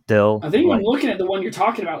think I'm looking at the one you're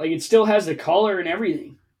talking about. Like, it still has the color and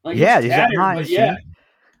everything. Like, yeah, it's tattered, but yeah.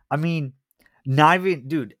 I mean, not even,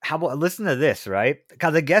 dude. How about listen to this, right?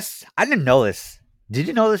 Because I guess I didn't know this. Did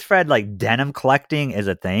you know this, Fred? Like, denim collecting is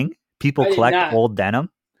a thing. People collect old denim.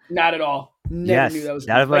 Not at all. Never knew that was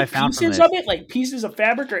that is what like I found from pieces this. of it, like pieces of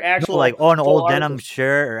fabric or No, actual like an full old denim articles?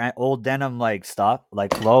 shirt or old denim like stuff,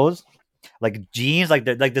 like clothes, like jeans. Like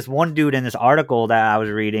this one dude in this article that I was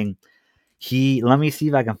reading. Let me see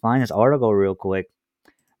if I can find this article real quick.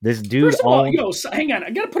 This dude First of all, owned. hang on. I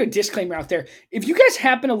got to put a disclaimer out there. If you guys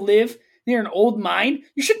happen to live near an old mine,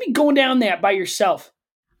 you should be going down that by yourself.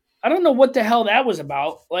 I don't know what the hell that was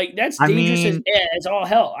about. Like, that's I dangerous mean, as all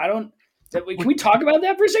hell. Can we talk about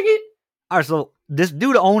that for a second? all right, so this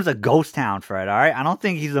dude owns a ghost town, Fred. All right, I don't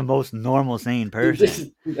think he's the most normal, sane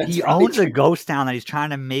person. He owns a ghost town that he's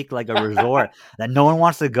trying to make like a resort that no one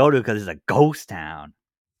wants to go to because it's a ghost town.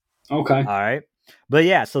 Okay. All right, but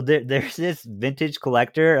yeah, so there's this vintage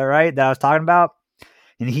collector, all right, that I was talking about,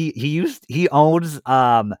 and he owns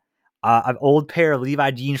an old pair of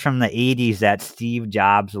Levi jeans from the '80s that Steve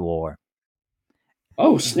Jobs wore.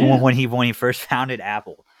 Oh snap! When he first founded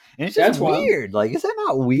Apple, and it's That's just weird. Like, is that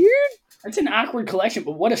not weird? That's an awkward collection,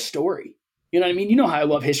 but what a story. You know what I mean? You know how I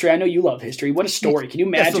love history. I know you love history. What a story. Can you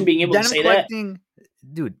imagine being able to say that?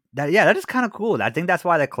 Dude, that is kind of cool. I think that's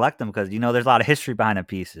why they collect them, because, there's a lot of history behind the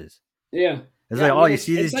pieces. Yeah. It's you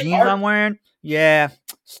see these jeans I'm wearing? Yeah,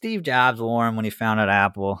 Steve Jobs wore them when he founded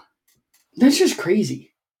Apple. That's just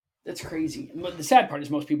crazy. That's crazy. But the sad part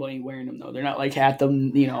is most people ain't wearing them, though. They're not like at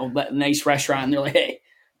them, nice restaurant, and they're like, hey,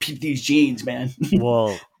 peep these jeans, man.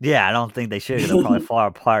 Well, yeah, I don't think they should. They'll probably fall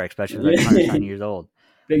apart, especially if they're 110 years old.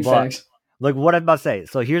 Big facts. Like, what I'm about to say.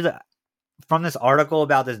 So here's from this article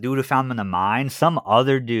about this dude who found them in the mine. Some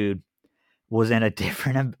other dude was in a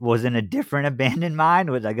different abandoned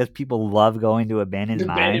mine, which I guess people love going to abandoned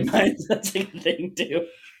mines. That's a good thing too.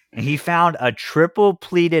 And he found a triple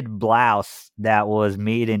pleated blouse that was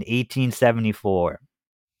made in 1874.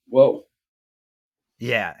 Whoa.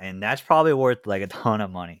 Yeah, and that's probably worth like a ton of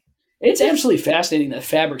money. It's absolutely fascinating that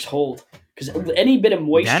fabrics hold, because any bit of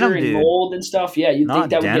moisture and mold and stuff, you'd think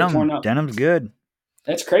that would get torn up. Denim's good.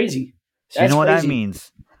 That's crazy. So you know what that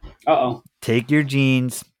means? Uh-oh. Take your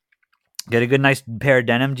jeans, get a good nice pair of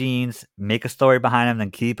denim jeans, make a story behind them, then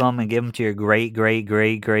keep them and give them to your great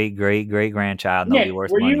grandchild. And they'll be worth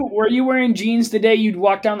money. Were you wearing jeans the day you'd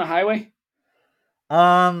walk down the highway?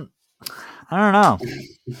 I don't know.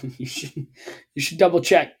 You should double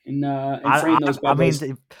check and frame those. I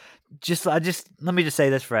mean, let me just say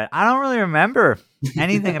this, Fred. I don't really remember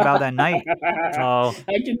anything about that night. So I'm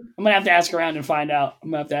gonna have to ask around and find out.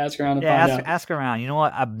 Ask around. You know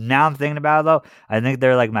what? Now I'm thinking about it, though. I think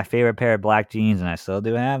they're like my favorite pair of black jeans, and I still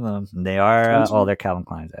do have them. They are. They're Calvin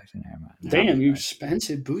Klein's, actually. Never mind. Damn, you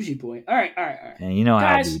expensive bougie boy. All right. And you know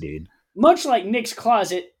Guys, how I do, dude. Much like Nick's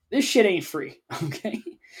closet, this shit ain't free. Okay,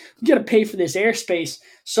 you got to pay for this airspace.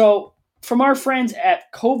 So, from our friends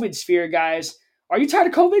at COVID Sphere, guys, are you tired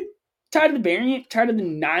of COVID? Tired of the variant? Tired of the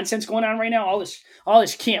nonsense going on right now? All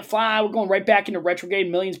this can't fly. We're going right back into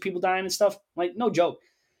retrograde. Millions of people dying and stuff. Like, no joke.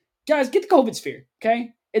 Guys, get the COVID Sphere, okay?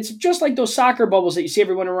 It's just like those soccer bubbles that you see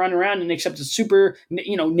everyone running around in, except it's super,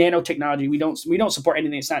 nanotechnology. We don't support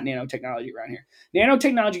anything that's not nanotechnology around here.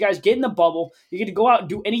 Nanotechnology, guys, get in the bubble. You get to go out and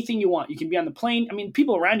do anything you want. You can be on the plane. I mean,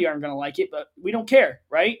 people around you aren't going to like it, but we don't care,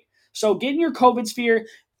 right? So get in your COVID Sphere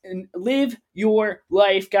and live your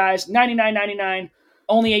life, guys. $99.99.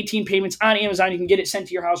 Only 18 payments on Amazon. You can get it sent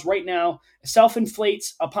to your house right now. It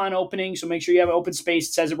self-inflates upon opening, so make sure you have an open space.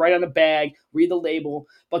 It says it right on the bag. Read the label.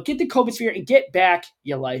 But get the COVID Sphere and get back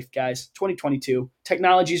your life, guys. 2022.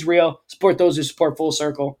 Technology's real. Support those who support Full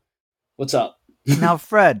Circle. What's up? Now,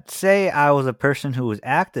 Fred, say I was a person who was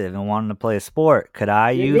active and wanted to play a sport. Could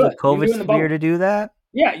I use a COVID Sphere to do that?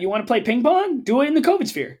 Yeah, you want to play ping pong? Do it in the COVID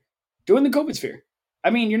Sphere. Do it in the COVID Sphere. I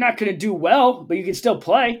mean, you're not going to do well, but you can still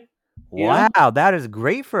play. Wow, that is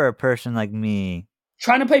great for a person like me.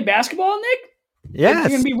 Trying to play basketball, Nick? Yes. It's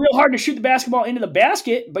going to be real hard to shoot the basketball into the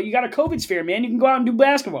basket, but you got a COVID Sphere, man. You can go out and do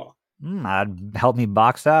basketball. I'd help me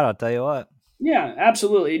box out, I'll tell you what. Yeah,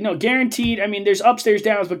 absolutely. No, guaranteed. I mean, there's upstairs,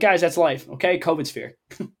 downs, but guys, that's life, okay? COVID Sphere.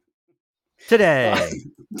 Today.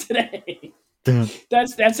 Today.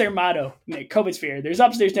 That's their motto, Nick. COVID Sphere. There's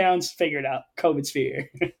upstairs, downs, figure it out. COVID Sphere.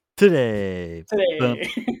 Today.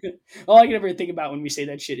 All I can ever think about when we say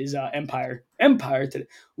that shit is Empire. Empire today.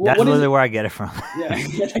 That's literally where I get it from. Yeah. I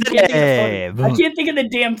can't think of the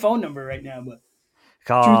damn phone number right now, but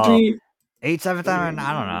call 877.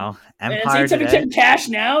 I don't know. Empire it's 877 cash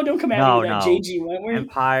now. Don't come at me with that JG Wentworth.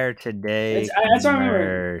 Empire Today. That's what I remember.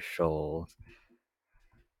 Commercial.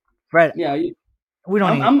 Fred. Yeah, we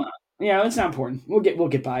don't. Yeah, it's not important. We'll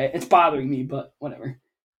get by it. It's bothering me, but whatever.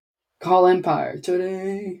 Call Empire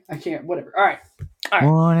today. I can't. Whatever. All right.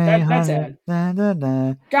 That's it.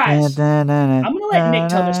 Guys, I'm gonna let Nick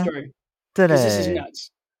tell this story. Because this is nuts.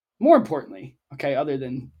 More importantly, okay, other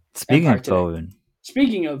than Speaking Empire of today. COVID,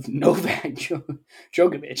 Speaking of Novak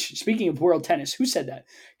Djokovic, speaking of world tennis, who said that?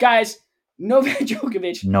 Guys, Novak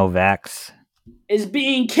Djokovic Novaks. is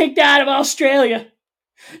being kicked out of Australia.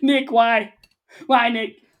 Nick, why? Why,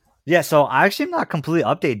 Nick? Yeah, so I actually am not completely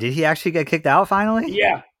updated. Did he actually get kicked out finally?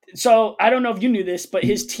 Yeah. So I don't know if you knew this, but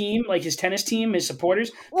his team, like his tennis team, his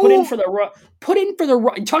supporters, Ooh.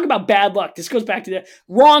 talk about bad luck. This goes back to the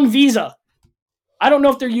wrong visa. I don't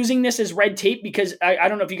know if they're using this as red tape because I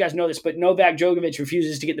don't know if you guys know this, but Novak Djokovic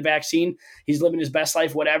refuses to get the vaccine. He's living his best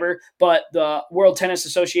life, whatever. But the World Tennis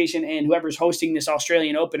Association and whoever's hosting this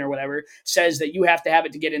Australian Open or whatever says that you have to have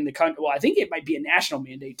it to get in the country. Well, I think it might be a national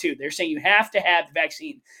mandate too. They're saying you have to have the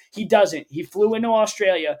vaccine. He doesn't. He flew into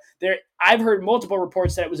Australia. I've heard multiple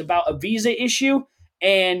reports that it was about a visa issue.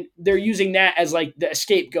 And they're using that as like the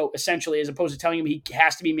scapegoat, essentially, as opposed to telling him he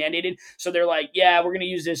has to be mandated. So they're like, yeah, we're going to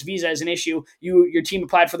use this visa as an issue. Your team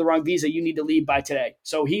applied for the wrong visa. You need to leave by today.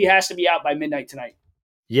 So he has to be out by midnight tonight.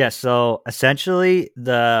 Yeah, so essentially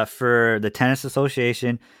for the tennis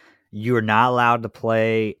association, you are not allowed to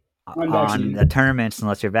play on the tournaments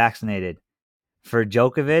unless you're vaccinated. For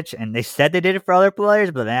Djokovic, and they said they did it for other players,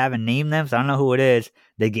 but they haven't named them, so I don't know who it is.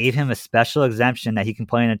 They gave him a special exemption that he can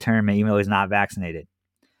play in a tournament even though he's not vaccinated.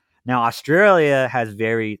 Now, Australia has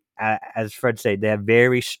as Fred said, they have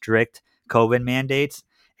very strict COVID mandates,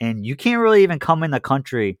 and you can't really even come in the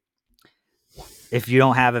country if you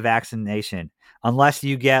don't have a vaccination. Unless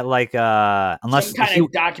you get some kind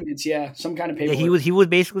of documents, some kind of paperwork. Yeah, he was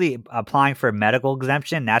basically applying for a medical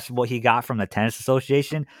exemption. That's what he got from the tennis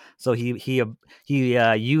association. So he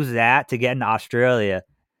used that to get into Australia.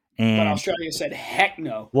 But Australia said, heck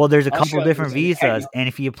no. Well, there's a couple different visas, and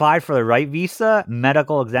if he applied for the right visa,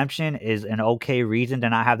 medical exemption is an okay reason to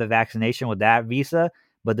not have the vaccination with that visa.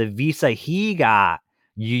 But the visa he got,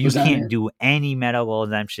 you can't do any medical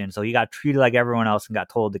exemption. So he got treated like everyone else and got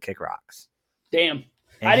told to kick rocks. Damn.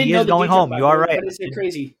 And I didn't know going home. You are right. But it's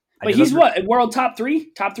crazy. But he's what? World top three?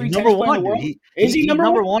 Top three tennis player in the world? Is he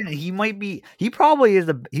number one? He might be. He probably is.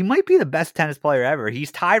 He might be the best tennis player ever. He's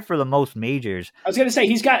tied for the most majors. I was going to say,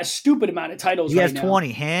 he's got a stupid amount of titles. He has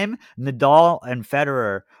 20. Him, Nadal, and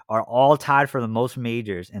Federer are all tied for the most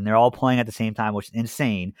majors, and they're all playing at the same time, which is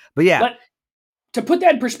insane. But yeah. But to put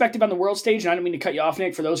that in perspective on the world stage, and I don't mean to cut you off,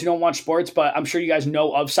 Nick, for those who don't watch sports, but I'm sure you guys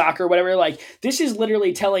know of soccer or whatever, like, this is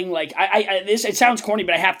literally telling, like, it sounds corny,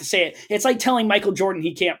 but I have to say it. It's like telling Michael Jordan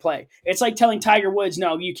he can't play. It's like telling Tiger Woods,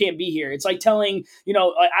 no, you can't be here. It's like telling,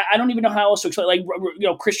 I don't even know how else to explain,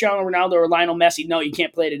 like, Cristiano Ronaldo or Lionel Messi, no, you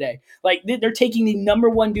can't play today. Like, they're taking the number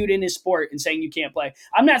one dude in his sport and saying you can't play.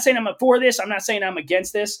 I'm not saying I'm for this. I'm not saying I'm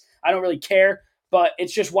against this. I don't really care. But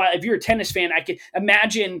it's just why, if you're a tennis fan, I can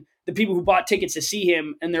imagine the people who bought tickets to see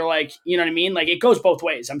him, and they're like, you know what I mean? Like, it goes both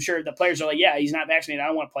ways. I'm sure the players are like, yeah, he's not vaccinated. I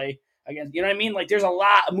don't want to play against, you know what I mean? Like, there's a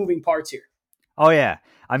lot of moving parts here. Oh, yeah.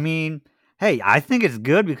 I mean, hey, I think it's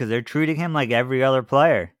good because they're treating him like every other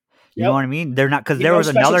player. You know what I mean? They're not, because there was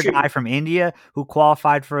another guy from India who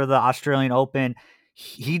qualified for the Australian Open.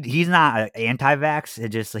 He's not anti-vax. It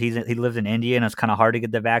just he lives in India and it's kind of hard to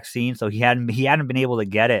get the vaccine, so he hadn't been able to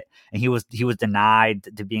get it, and he was denied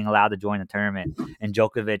to being allowed to join the tournament. And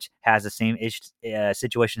Djokovic has the same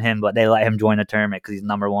situation him, but they let him join the tournament because he's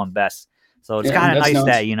number one best. So it's kind of nice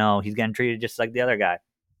that he's getting treated just like the other guy.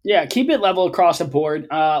 Yeah, keep it level across the board.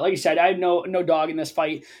 Like I said, I have no dog in this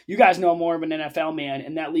fight. You guys know more of an NFL man,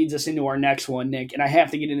 and that leads us into our next one, Nick. And I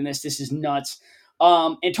have to get into this. This is nuts.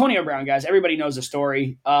 Antonio Brown, guys, everybody knows the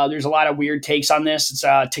story. There's a lot of weird takes on this. It's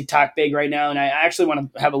TikTok big right now, and I actually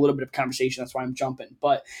want to have a little bit of conversation. That's why I'm jumping.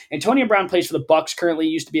 But Antonio Brown plays for the Bucks currently.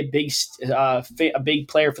 Used to be a big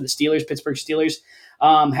player for the Steelers, Pittsburgh Steelers.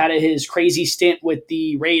 Had his crazy stint with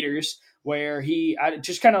the Raiders, where I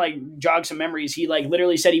just kind of like jog some memories. He like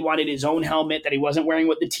literally said he wanted his own helmet, that he wasn't wearing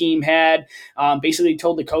what the team had. Basically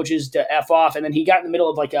told the coaches to F off, and then he got in the middle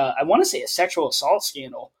of like I want to say a sexual assault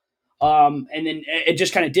scandal. And then it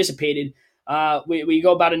just kind of dissipated. We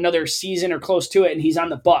go about another season or close to it, and he's on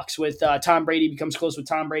the Bucks with Tom Brady, becomes close with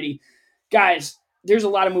Tom Brady. Guys, there's a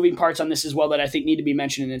lot of moving parts on this as well that I think need to be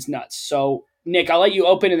mentioned, and it's nuts. So, Nick, I'll let you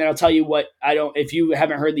open, and then I'll tell you what if you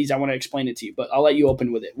haven't heard these, I want to explain it to you, but I'll let you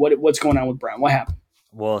open with it. What's going on with Brown? What happened?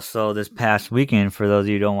 Well, so this past weekend, for those of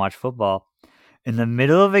you who don't watch football, in the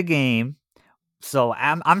middle of a game, so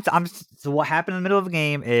so what happened in the middle of the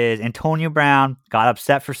game is Antonio Brown got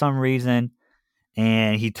upset for some reason,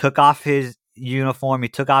 and he took off his uniform, he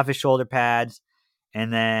took off his shoulder pads,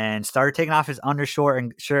 and then started taking off his undershirt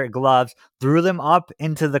and shirt gloves, threw them up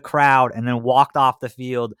into the crowd, and then walked off the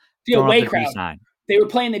field. The away crowd. They were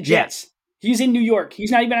playing the Jets. Yeah. He's in New York.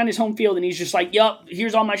 He's not even on his home field, and he's just like, yup,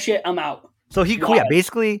 here's all my shit, I'm out. So he quit.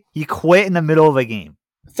 Basically, he quit in the middle of a game.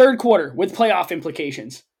 third quarter with playoff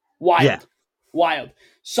implications. Wild. Yeah. Wild.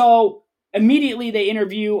 So immediately they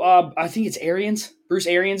interview, I think it's Arians. Bruce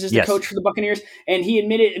Arians is the Yes. coach for the Buccaneers. And he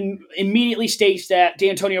immediately states that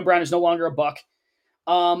D'Antonio Brown is no longer a Buck.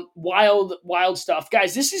 Wild stuff.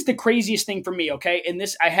 Guys, this is the craziest thing for me, okay? And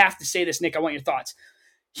this, I have to say this, Nick, I want your thoughts.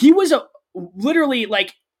 He was literally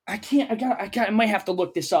like, I might have to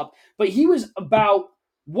look this up, but he was about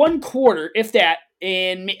one quarter, if that,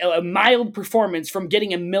 in a mild performance from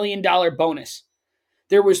getting $1 million bonus.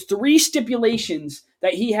 There was 3 stipulations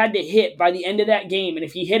that he had to hit by the end of that game, and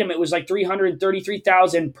if he hit them, it was like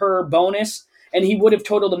 $333,000 per bonus, and he would have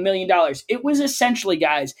totaled $1 million. It was essentially,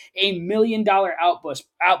 guys, a $1 million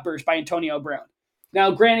outburst by Antonio Brown.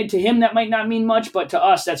 Now, granted, to him that might not mean much, but to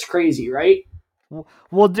us, that's crazy, right?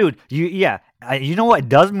 Well, dude, you know what? It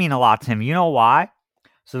does mean a lot to him. You know why?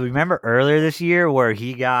 So remember earlier this year where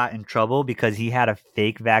he got in trouble because he had a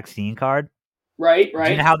fake vaccine card? Right.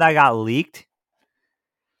 Do you know how that got leaked?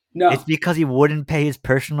 No. It's because he wouldn't pay his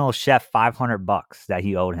personal chef $500 that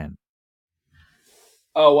he owed him.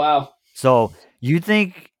 Oh, wow. So you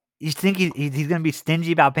think he's going to be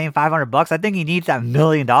stingy about paying $500? I think he needs that $1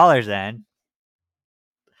 million then.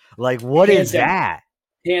 Like, what is that?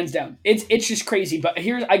 Hands down. It's just crazy. But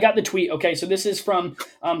I got the tweet. Okay, so this is from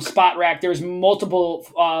Spot Rack. There's multiple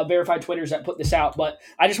verified Twitters that put this out, but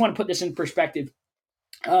I just want to put this in perspective.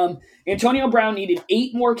 Antonio Brown needed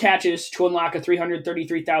 8 more catches to unlock a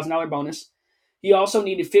 $333,000 bonus. He also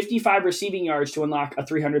needed 55 receiving yards to unlock a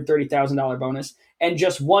 $330,000 bonus, and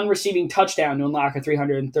just 1 receiving touchdown to unlock a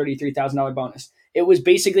 $333,000 bonus. It was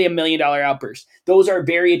basically $1 million outburst. Those are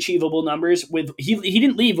very achievable numbers. He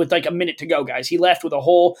didn't leave with like a minute to go, guys. He left with a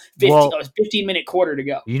whole 15-minute quarter to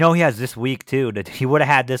go. You know he has this week too. He would have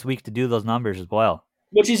had this week to do those numbers as well.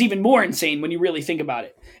 Which is even more insane when you really think about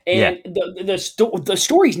it. And the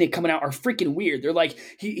stories, Nick, coming out are freaking weird. They're like,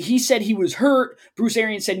 he said he was hurt. Bruce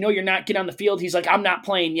Arians said, no, you're not. Get on the field. He's like, I'm not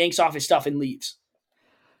playing. Yanks off his stuff and leaves.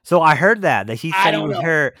 So I heard that he said he was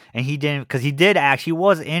hurt and he didn't, because he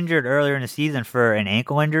was injured earlier in the season for an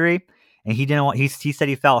ankle injury, and he didn't want. He said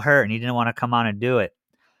he felt hurt and he didn't want to come on and do it.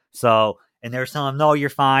 So, and they were telling him, no, you're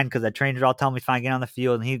fine, because the trainers all telling him he's fine, get on the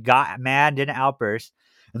field, and he got mad, did an outburst.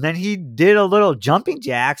 And then he did a little jumping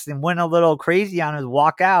jacks and went a little crazy on his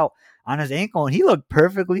walkout on his ankle, and he looked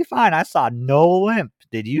perfectly fine. I saw no limp.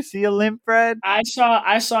 Did you see a limp, Fred? I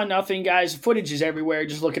saw nothing, guys. Footage is everywhere.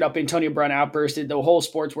 Just look it up. Antonio Brown outburst. The whole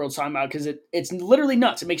sports world's talking about, because it's literally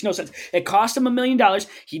nuts. It makes no sense. It cost him $1 million.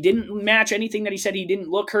 He didn't match anything that he said. He didn't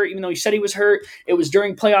look hurt, even though he said he was hurt. It was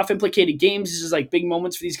during playoff implicated games. This is like big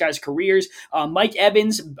moments for these guys' careers. Mike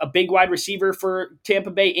Evans, a big wide receiver for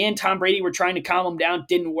Tampa Bay, and Tom Brady were trying to calm him down.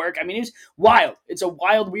 Didn't work. I mean, it's wild. It's a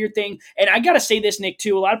wild, weird thing. And I got to say this, Nick,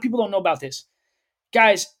 too. A lot of people don't know about this.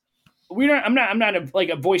 Guys, I'm not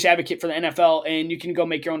a voice advocate for the NFL, and you can go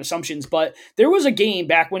make your own assumptions, but there was a game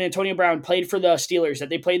back when Antonio Brown played for the Steelers that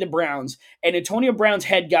they played the Browns, and Antonio Brown's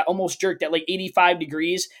head got almost jerked at like 85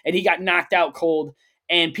 degrees, and he got knocked out cold,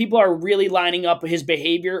 and people are really lining up his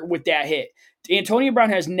behavior with that hit. Antonio Brown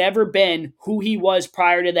has never been who he was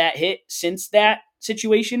prior to that hit since that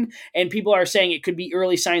situation, and people are saying it could be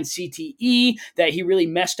early signs CTE, that he really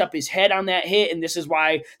messed up his head on that hit, and this is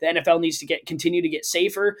why the NFL needs to continue to get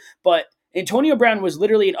safer. But Antonio Brown was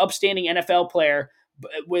literally an upstanding NFL player,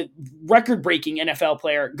 with record-breaking NFL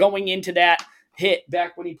player going into that hit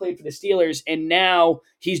back when he played for the Steelers, and now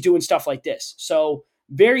he's doing stuff like this. So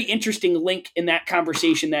very interesting link in that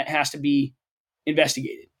conversation that has to be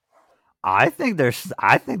investigated. I think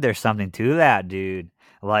there's something to that, dude.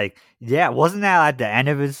 Like, yeah, wasn't that at the end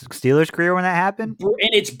of his Steelers career when that happened?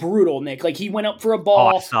 And it's brutal, Nick. Like, he went up for a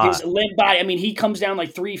ball, his limp body. I mean, he comes down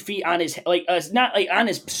like 3 feet on his, like, not like on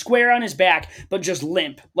his square on his back, but just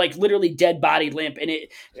limp, like literally dead body limp. And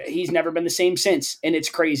he's never been the same since. And it's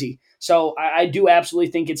crazy. So I do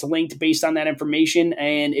absolutely think it's linked based on that information.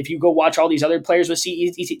 And if you go watch all these other players with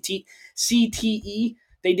CTE,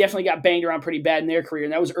 they definitely got banged around pretty bad in their career.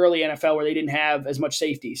 And that was early NFL where they didn't have as much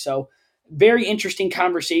safety. So very interesting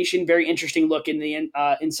conversation, very interesting look in the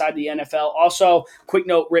inside the NFL. Also, quick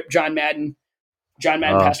note, rip John Madden. John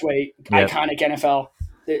Madden passed away. Yep. Iconic NFL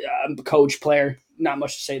coach, player. Not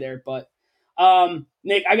much to say there. But,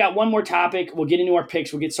 Nick, I got one more topic. We'll get into our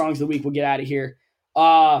picks. We'll get songs of the week. We'll get out of here.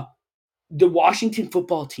 The Washington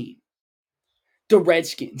football team, the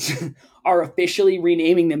Redskins, are officially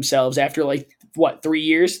renaming themselves after, 4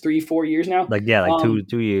 years now?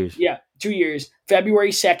 2 years. Yeah, 2 years.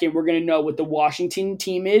 February 2nd, we're going to know what the Washington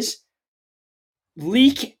team is.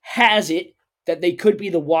 Leak has it that they could be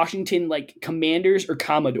the Washington, Commanders or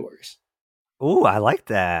Commodores. Ooh, I like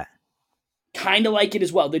that. kind of like it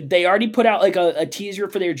as well. They already put out like a teaser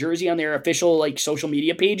for their jersey on their official like social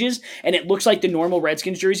media pages, and it looks like the normal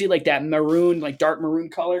Redskins jersey, like that maroon, like dark maroon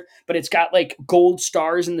color, but it's got like gold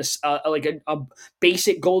stars in this, like a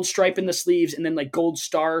basic gold stripe in the sleeves, and then like gold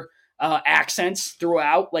star accents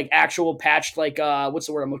throughout, like actual patched, like what's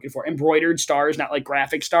the word I'm looking for? Embroidered stars, not like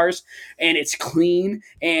graphic stars. And it's clean,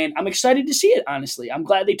 and I'm excited to see it. Honestly, I'm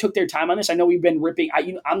glad they took their time on this. I know we've been ripping.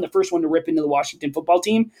 I'm the first one to rip into the Washington football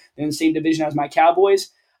team. They're in the same division as my Cowboys,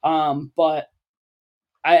 but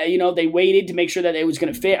they waited to make sure that it was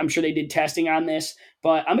going to fit. I'm sure they did testing on this,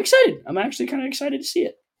 but I'm excited. I'm actually kind of excited to see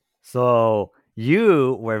it. So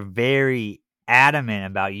you were very adamant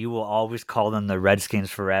about you will always call them the Redskins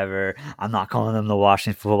forever. I'm not calling them the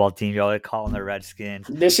Washington football team. You always call them the Redskins.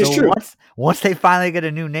 This is true. Once they finally get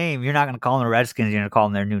a new name, you're not going to call them the Redskins. You're going to call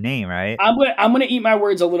them their new name, right? I'm gonna eat my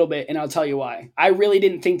words a little bit, and I'll tell you why. I really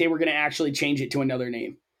didn't think they were going to actually change it to another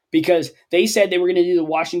name, because they said they were going to do the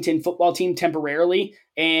Washington football team temporarily,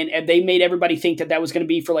 and they made everybody think that was going to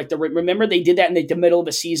be for like remember they did that in the middle of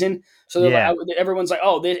the season. So like, everyone's like,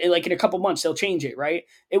 oh, like in a couple months they'll change it, right?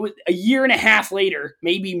 It was a year and a half later,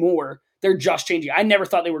 maybe more. They're just changing it. I never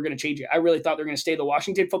thought they were going to change it. I really thought they were going to stay the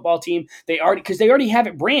Washington football team. Because they already have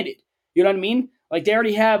it branded. You know what I mean? Like they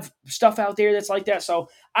already have stuff out there that's like that. So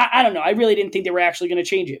I don't know. I really didn't think they were actually going to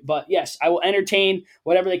change it. But yes, I will entertain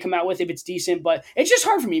whatever they come out with if it's decent. But it's just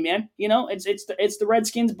hard for me, man. It's the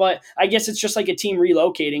Redskins, but I guess it's just like a team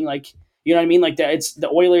relocating. Like, you know what I mean? Like it's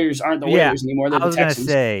the Oilers aren't the Oilers anymore. They're I was going to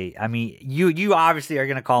say, I mean, you obviously are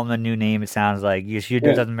going to call them a new name. It sounds like it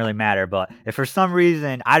doesn't really matter. But if for some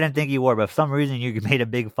reason, I didn't think you were, but for some reason you made a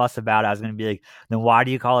big fuss about it, I was going to be like, then why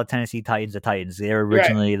do you call the Tennessee Titans the Titans? They were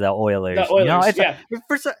originally the Oilers. The Oilers, I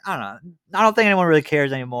don't know. I don't think anyone really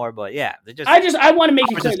cares anymore, but yeah. I want to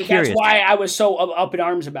make it clear that's why I was so up in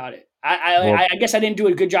arms about it. I guess I didn't do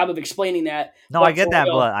a good job of explaining that. No, I get that,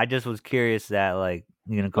 but I just was curious that like,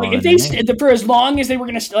 you're gonna call like if for as long as they were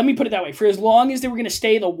gonna let me put it that way, for as long as they were gonna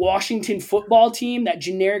stay the Washington football team, that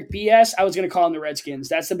generic BS, I was gonna call them the Redskins.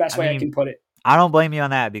 That's the best way I can put it. I don't blame you on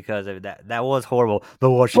that because of that. That was horrible. The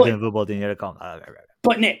Washington football team, you gotta call them.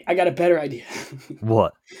 But Nick, I got a better idea.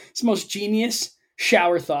 What? It's the most genius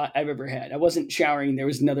shower thought I've ever had. I wasn't showering. There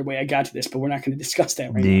was another way I got to this, but we're not going to discuss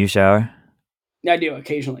that right now. Do you shower? I do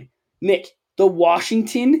occasionally. Nick, the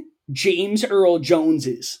Washington James Earl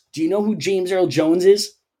Joneses. Do you know who James Earl Jones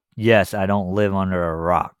is? Yes, I don't live under a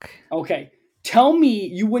rock. Okay. Tell me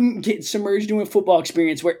you wouldn't get submerged into a football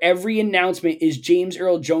experience where every announcement is James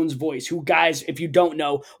Earl Jones' voice, who, guys, if you don't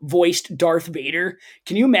know, voiced Darth Vader.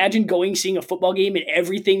 Can you imagine seeing a football game and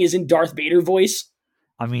everything is in Darth Vader voice?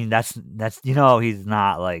 I mean, that's he's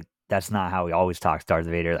not like, that's not how he always talks, Darth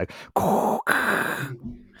Vader. Like,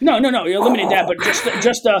 No, you eliminate that, but just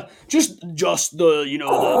the the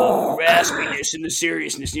raspiness and the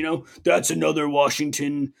seriousness, that's another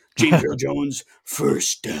Washington James Earl Jones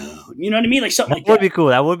first down. You know what I mean? Like something like that.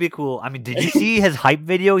 That would be cool. I mean, did you see his hype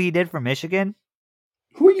video he did for Michigan?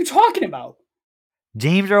 Who are you talking about?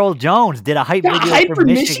 James Earl Jones did a hype video for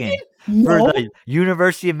Michigan? No. For the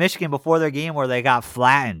University of Michigan before their game where they got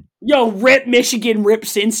flattened. Yo, rip Michigan, rip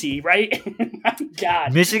Cincy, right?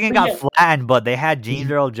 God. Michigan got flattened, but they had James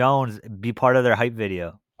Earl Jones be part of their hype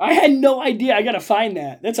video. I had no idea. I got to find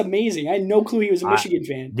that. That's amazing. I had no clue he was a Michigan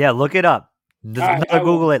fan. Yeah, look it up.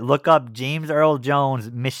 Google it. Look up James Earl Jones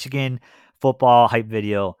Michigan football hype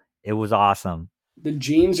video. It was awesome. The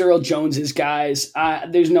James Earl Joneses, guys.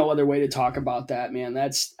 There's no other way to talk about that, man.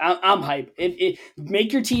 I'm hype.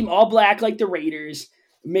 Make your team all black like the Raiders.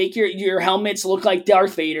 Make your helmets look like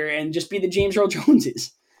Darth Vader, and just be the James Earl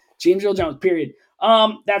Joneses. James Earl Jones. Period.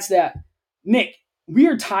 That's that. Nick, we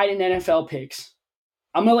are tied in NFL picks.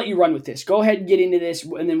 I'm gonna let you run with this. Go ahead and get into this,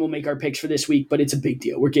 and then we'll make our picks for this week. But it's a big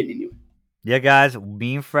deal. We're getting into it. Yeah, guys,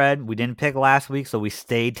 me and Fred, we didn't pick last week, so we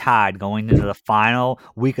stayed tied going into the final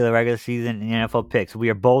week of the regular season in NFL picks. We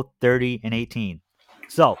are both 30-18.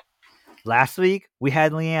 So, last week, we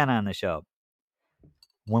had Leanna on the show.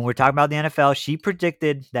 When we're talking about the NFL, she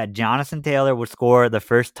predicted that Jonathan Taylor would score the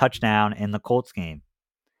first touchdown in the Colts game.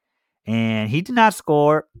 And he did not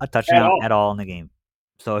score a touchdown at all in the game.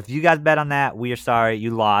 So, if you guys bet on that, we are sorry.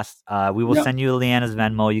 You lost. We will send you Leanna's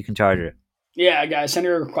Venmo. You can charge her. Yeah, guys, send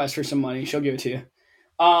her a request for some money. She'll give it to you.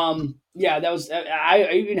 That was I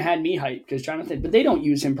even had me hyped because Jonathan, but they don't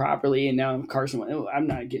use him properly, and now Carson. I'm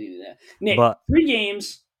not getting into that. Nick, 3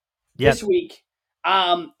 games this week.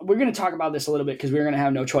 We're going to talk about this a little bit because we're going to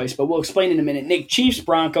have no choice, but we'll explain in a minute. Nick, Chiefs,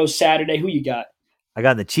 Broncos, Saturday. Who you got? I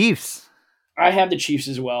got the Chiefs. I have the Chiefs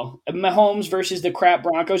as well. Mahomes versus the crap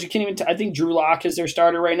Broncos. You can't even. I think Drew Lock is their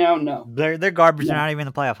starter right now. No, they're garbage. They're not even in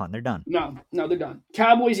the playoff hunt. They're done. No, they're done.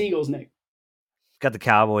 Cowboys, Eagles, Nick. Got the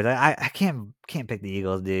Cowboys. I can't pick the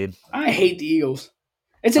Eagles, dude. I hate the Eagles.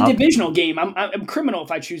 It's a divisional game. I'm criminal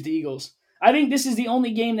if I choose the Eagles. I think this is the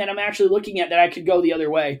only game that I'm actually looking at that I could go the other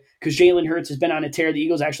way because Jalen Hurts has been on a tear. The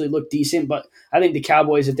Eagles actually look decent, but I think the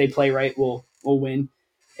Cowboys, if they play right, will win.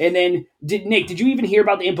 And then, Nick, did you even hear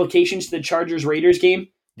about the implications to the Chargers-Raiders game?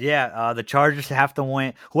 Yeah, the Chargers have to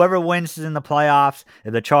win. Whoever wins is in the playoffs.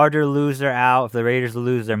 If the Chargers lose, they're out. If the Raiders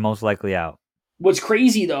lose, they're most likely out. What's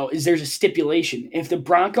crazy, though, is there's a stipulation. If the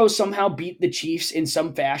Broncos somehow beat the Chiefs in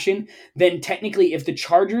some fashion, then technically if the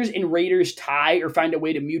Chargers and Raiders tie or find a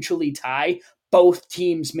way to mutually tie, both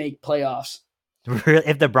teams make playoffs.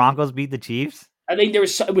 If the Broncos beat the Chiefs? I think it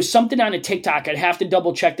was something on a TikTok. I'd have to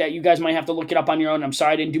double check that. You guys might have to look it up on your own. I'm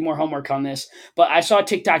sorry I didn't do more homework on this. But I saw a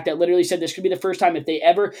TikTok that literally said this could be the first time if they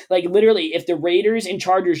ever, like literally, if the Raiders and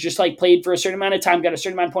Chargers just like played for a certain amount of time, got a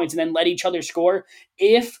certain amount of points, and then let each other score,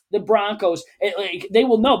 if the Broncos, they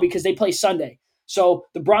will know because they play Sunday. So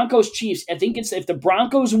the Broncos Chiefs, I think it's if the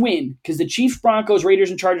Broncos win, because the Chiefs, Broncos, Raiders,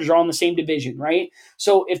 and Chargers are all in the same division, right?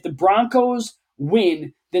 So if the Broncos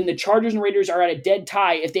win, then the Chargers and Raiders are at a dead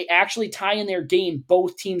tie. If they actually tie in their game,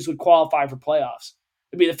 both teams would qualify for playoffs.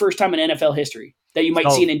 It'd be the first time in NFL history that you might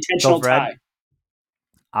see an intentional tie.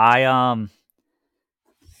 I don't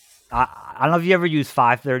know if you ever use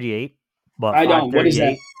 538, but I don't. What is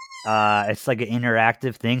that? It's like an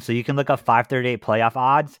interactive thing, so you can look up 538 playoff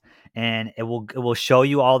odds, and it will show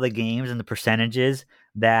you all the games and the percentages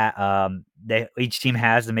that each team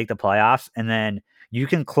has to make the playoffs, and then you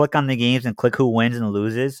can click on the games and click who wins and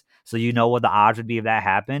loses, so you know what the odds would be if that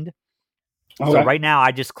happened. Okay. So right now,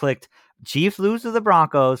 I just clicked Chiefs lose to the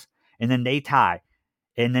Broncos, and then they tie.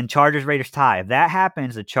 And then Chargers-Raiders tie. If that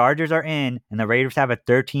happens, the Chargers are in, and the Raiders have a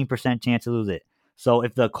 13% chance to lose it. So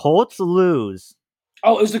if the Colts lose...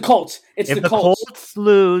 Oh, it was the Colts. It's the Colts. Colts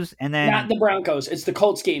lose, and then... Not the Broncos. It's the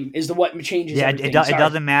Colts game is what changes everything. It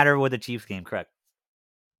doesn't matter with the Chiefs game, correct.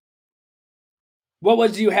 Do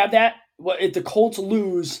you have that? If the Colts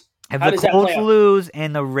lose, if the Colts lose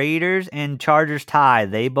and the Raiders and Chargers tie,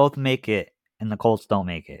 they both make it, and the Colts don't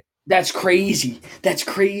make it. That's crazy.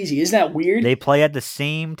 Isn't that weird? They play at the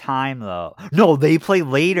same time, though. No, they play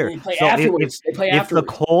later. They play afterwards. If the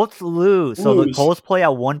Colts lose, so the Colts play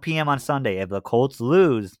at 1 p.m. on Sunday. If the Colts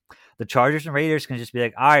lose, the Chargers and Raiders can just be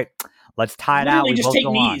like, all right, let's tie it out. They just take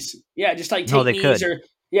knees. Yeah, just like take knees.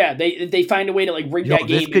 Could. They find a way to like rig that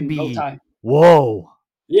game. This could be. Tie. Whoa.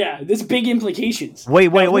 Yeah, this big implications. Wait.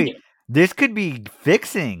 This could be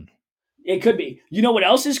fixing. It could be. You know what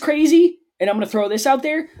else is crazy? And I'm going to throw this out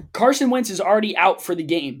there. Carson Wentz is already out for the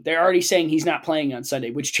game. They're already saying he's not playing on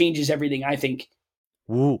Sunday, which changes everything, I think.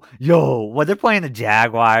 Ooh, they're playing the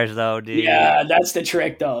Jaguars, though, dude. Yeah, that's the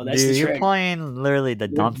trick, though. You're playing literally the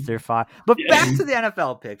dumpster fire. But back to the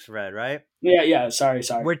NFL picks, Red, right? Yeah. Sorry.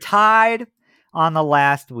 We're tied on the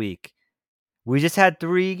last week. We just had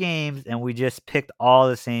 3 games, and we just picked all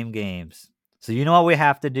the same games. So you know what we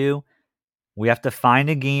have to do? We have to find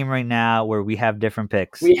a game right now where we have different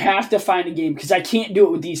picks. We have to find a game because I can't do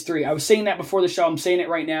it with these 3. I was saying that before the show. I'm saying it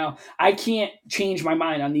right now. I can't change my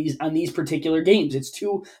mind on these particular games. It's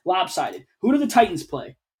too lopsided. Who do the Titans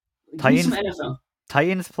play? Titans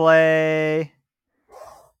play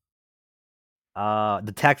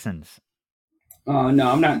the Texans. Oh, no,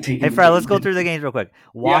 I'm not taking. Hey, Fred, let's go through the games real quick.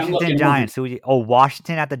 Washington Giants.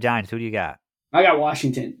 Washington at the Giants. Who do you got? I got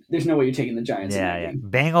Washington. There's no way you're taking the Giants. Yeah.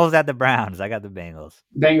 Bengals at the Browns. I got the Bengals.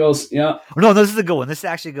 Bengals, yeah. No, this is a good one. This is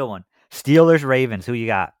actually a good one. Steelers, Ravens. Who you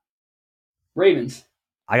got? Ravens.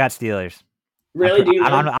 I got Steelers. Really?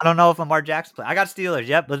 I don't know if Lamar Jackson play. I got Steelers.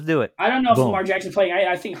 Yep, let's do it. I don't know if Lamar Jackson playing.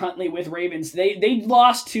 I think Huntley with Ravens. They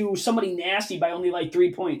lost to somebody nasty by only like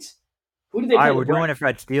 3 points. Who did they play? All right, we're doing it,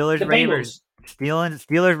 Fred. Steelers, Ravens.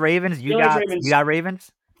 Steelers, Ravens. You got Ravens?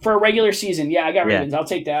 For a regular season, yeah, I got Ravens. I'll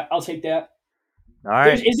take that. All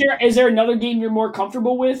right. Is there another game you're more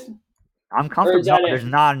comfortable with? I'm comfortable. There's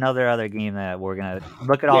not another other game that we're gonna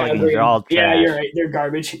look at. All the games. They're all trash. Yeah, you're right. They're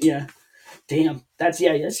garbage. Yeah. Damn. That's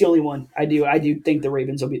the only one. I do think the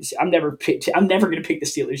Ravens will be. I'm never gonna pick the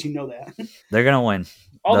Steelers. You know that. They're gonna win.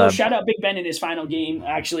 Although shout out Big Ben in his final game.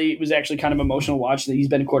 Actually, it was actually kind of emotional watch that he's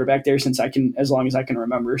been a quarterback there as long as I can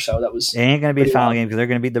remember. So that was. It ain't gonna be the final game because they're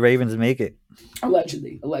gonna beat the Ravens and make it.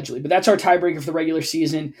 Allegedly. But that's our tiebreaker for the regular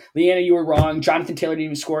season. Leanna, you were wrong. Jonathan Taylor didn't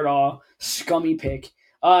even score at all. Scummy pick.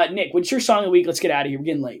 Nick, what's your song of the week? Let's get out of here. We're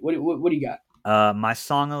getting late. What do you got? My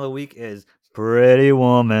song of the week is "Pretty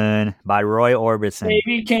Woman" by Roy Orbison.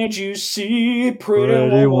 Baby, can't you see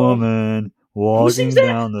pretty woman? Walking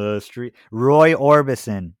down the street. Roy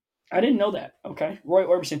Orbison. I didn't know that. Okay. Roy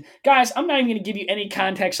Orbison. Guys, I'm not even going to give you any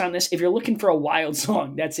context on this. If you're looking for a wild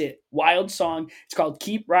song, that's it. Wild song. It's called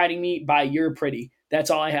Keep Riding Me by You're Pretty. That's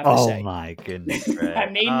all I have to say. Oh my goodness, I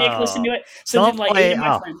Fred. made Nick listen to it. So Don't did like play- 8 of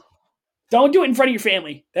my friends. Don't do it in front of your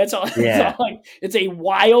family. That's all. Yeah. That's all. It's a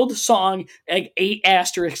wild song, like 8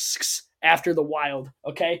 asterisks after the wild.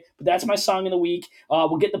 Okay. But that's my song of the week.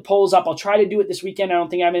 We'll get the polls up. I'll try to do it this weekend. I don't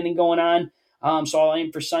think I have anything going on. So I'll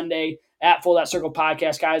aim for Sunday at Full That Circle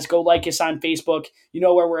Podcast, guys. Go like us on Facebook. You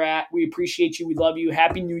know where we're at. We appreciate you. We love you.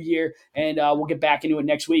 Happy New Year. And we'll get back into it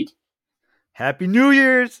next week. Happy New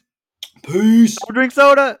Year's. Peace. Don't drink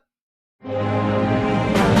soda.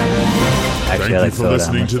 Thank you for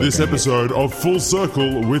listening to this episode of Full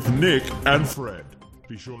Circle with Nick and Fred.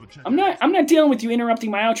 Be sure to check. I'm not dealing with you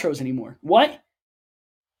interrupting my outros anymore. What?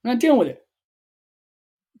 I'm not dealing with it.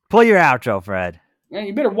 Pull your outro, Fred. Man,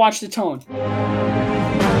 you better watch the tone.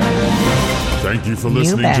 Thank you for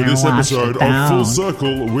listening to this episode of Full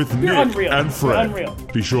Circle with Nick and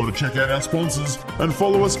Fred. Be sure to check out our sponsors and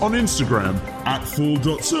follow us on Instagram at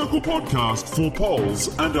full.circlepodcast for polls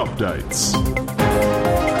and updates.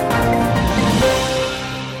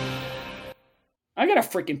 I got a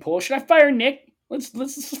freaking poll. Should I fire Nick? Let's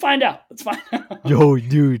find out. Let's find out. Yo,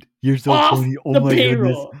 dude, you're so Off funny. Oh the my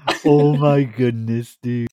payroll. goodness. Oh my goodness, dude.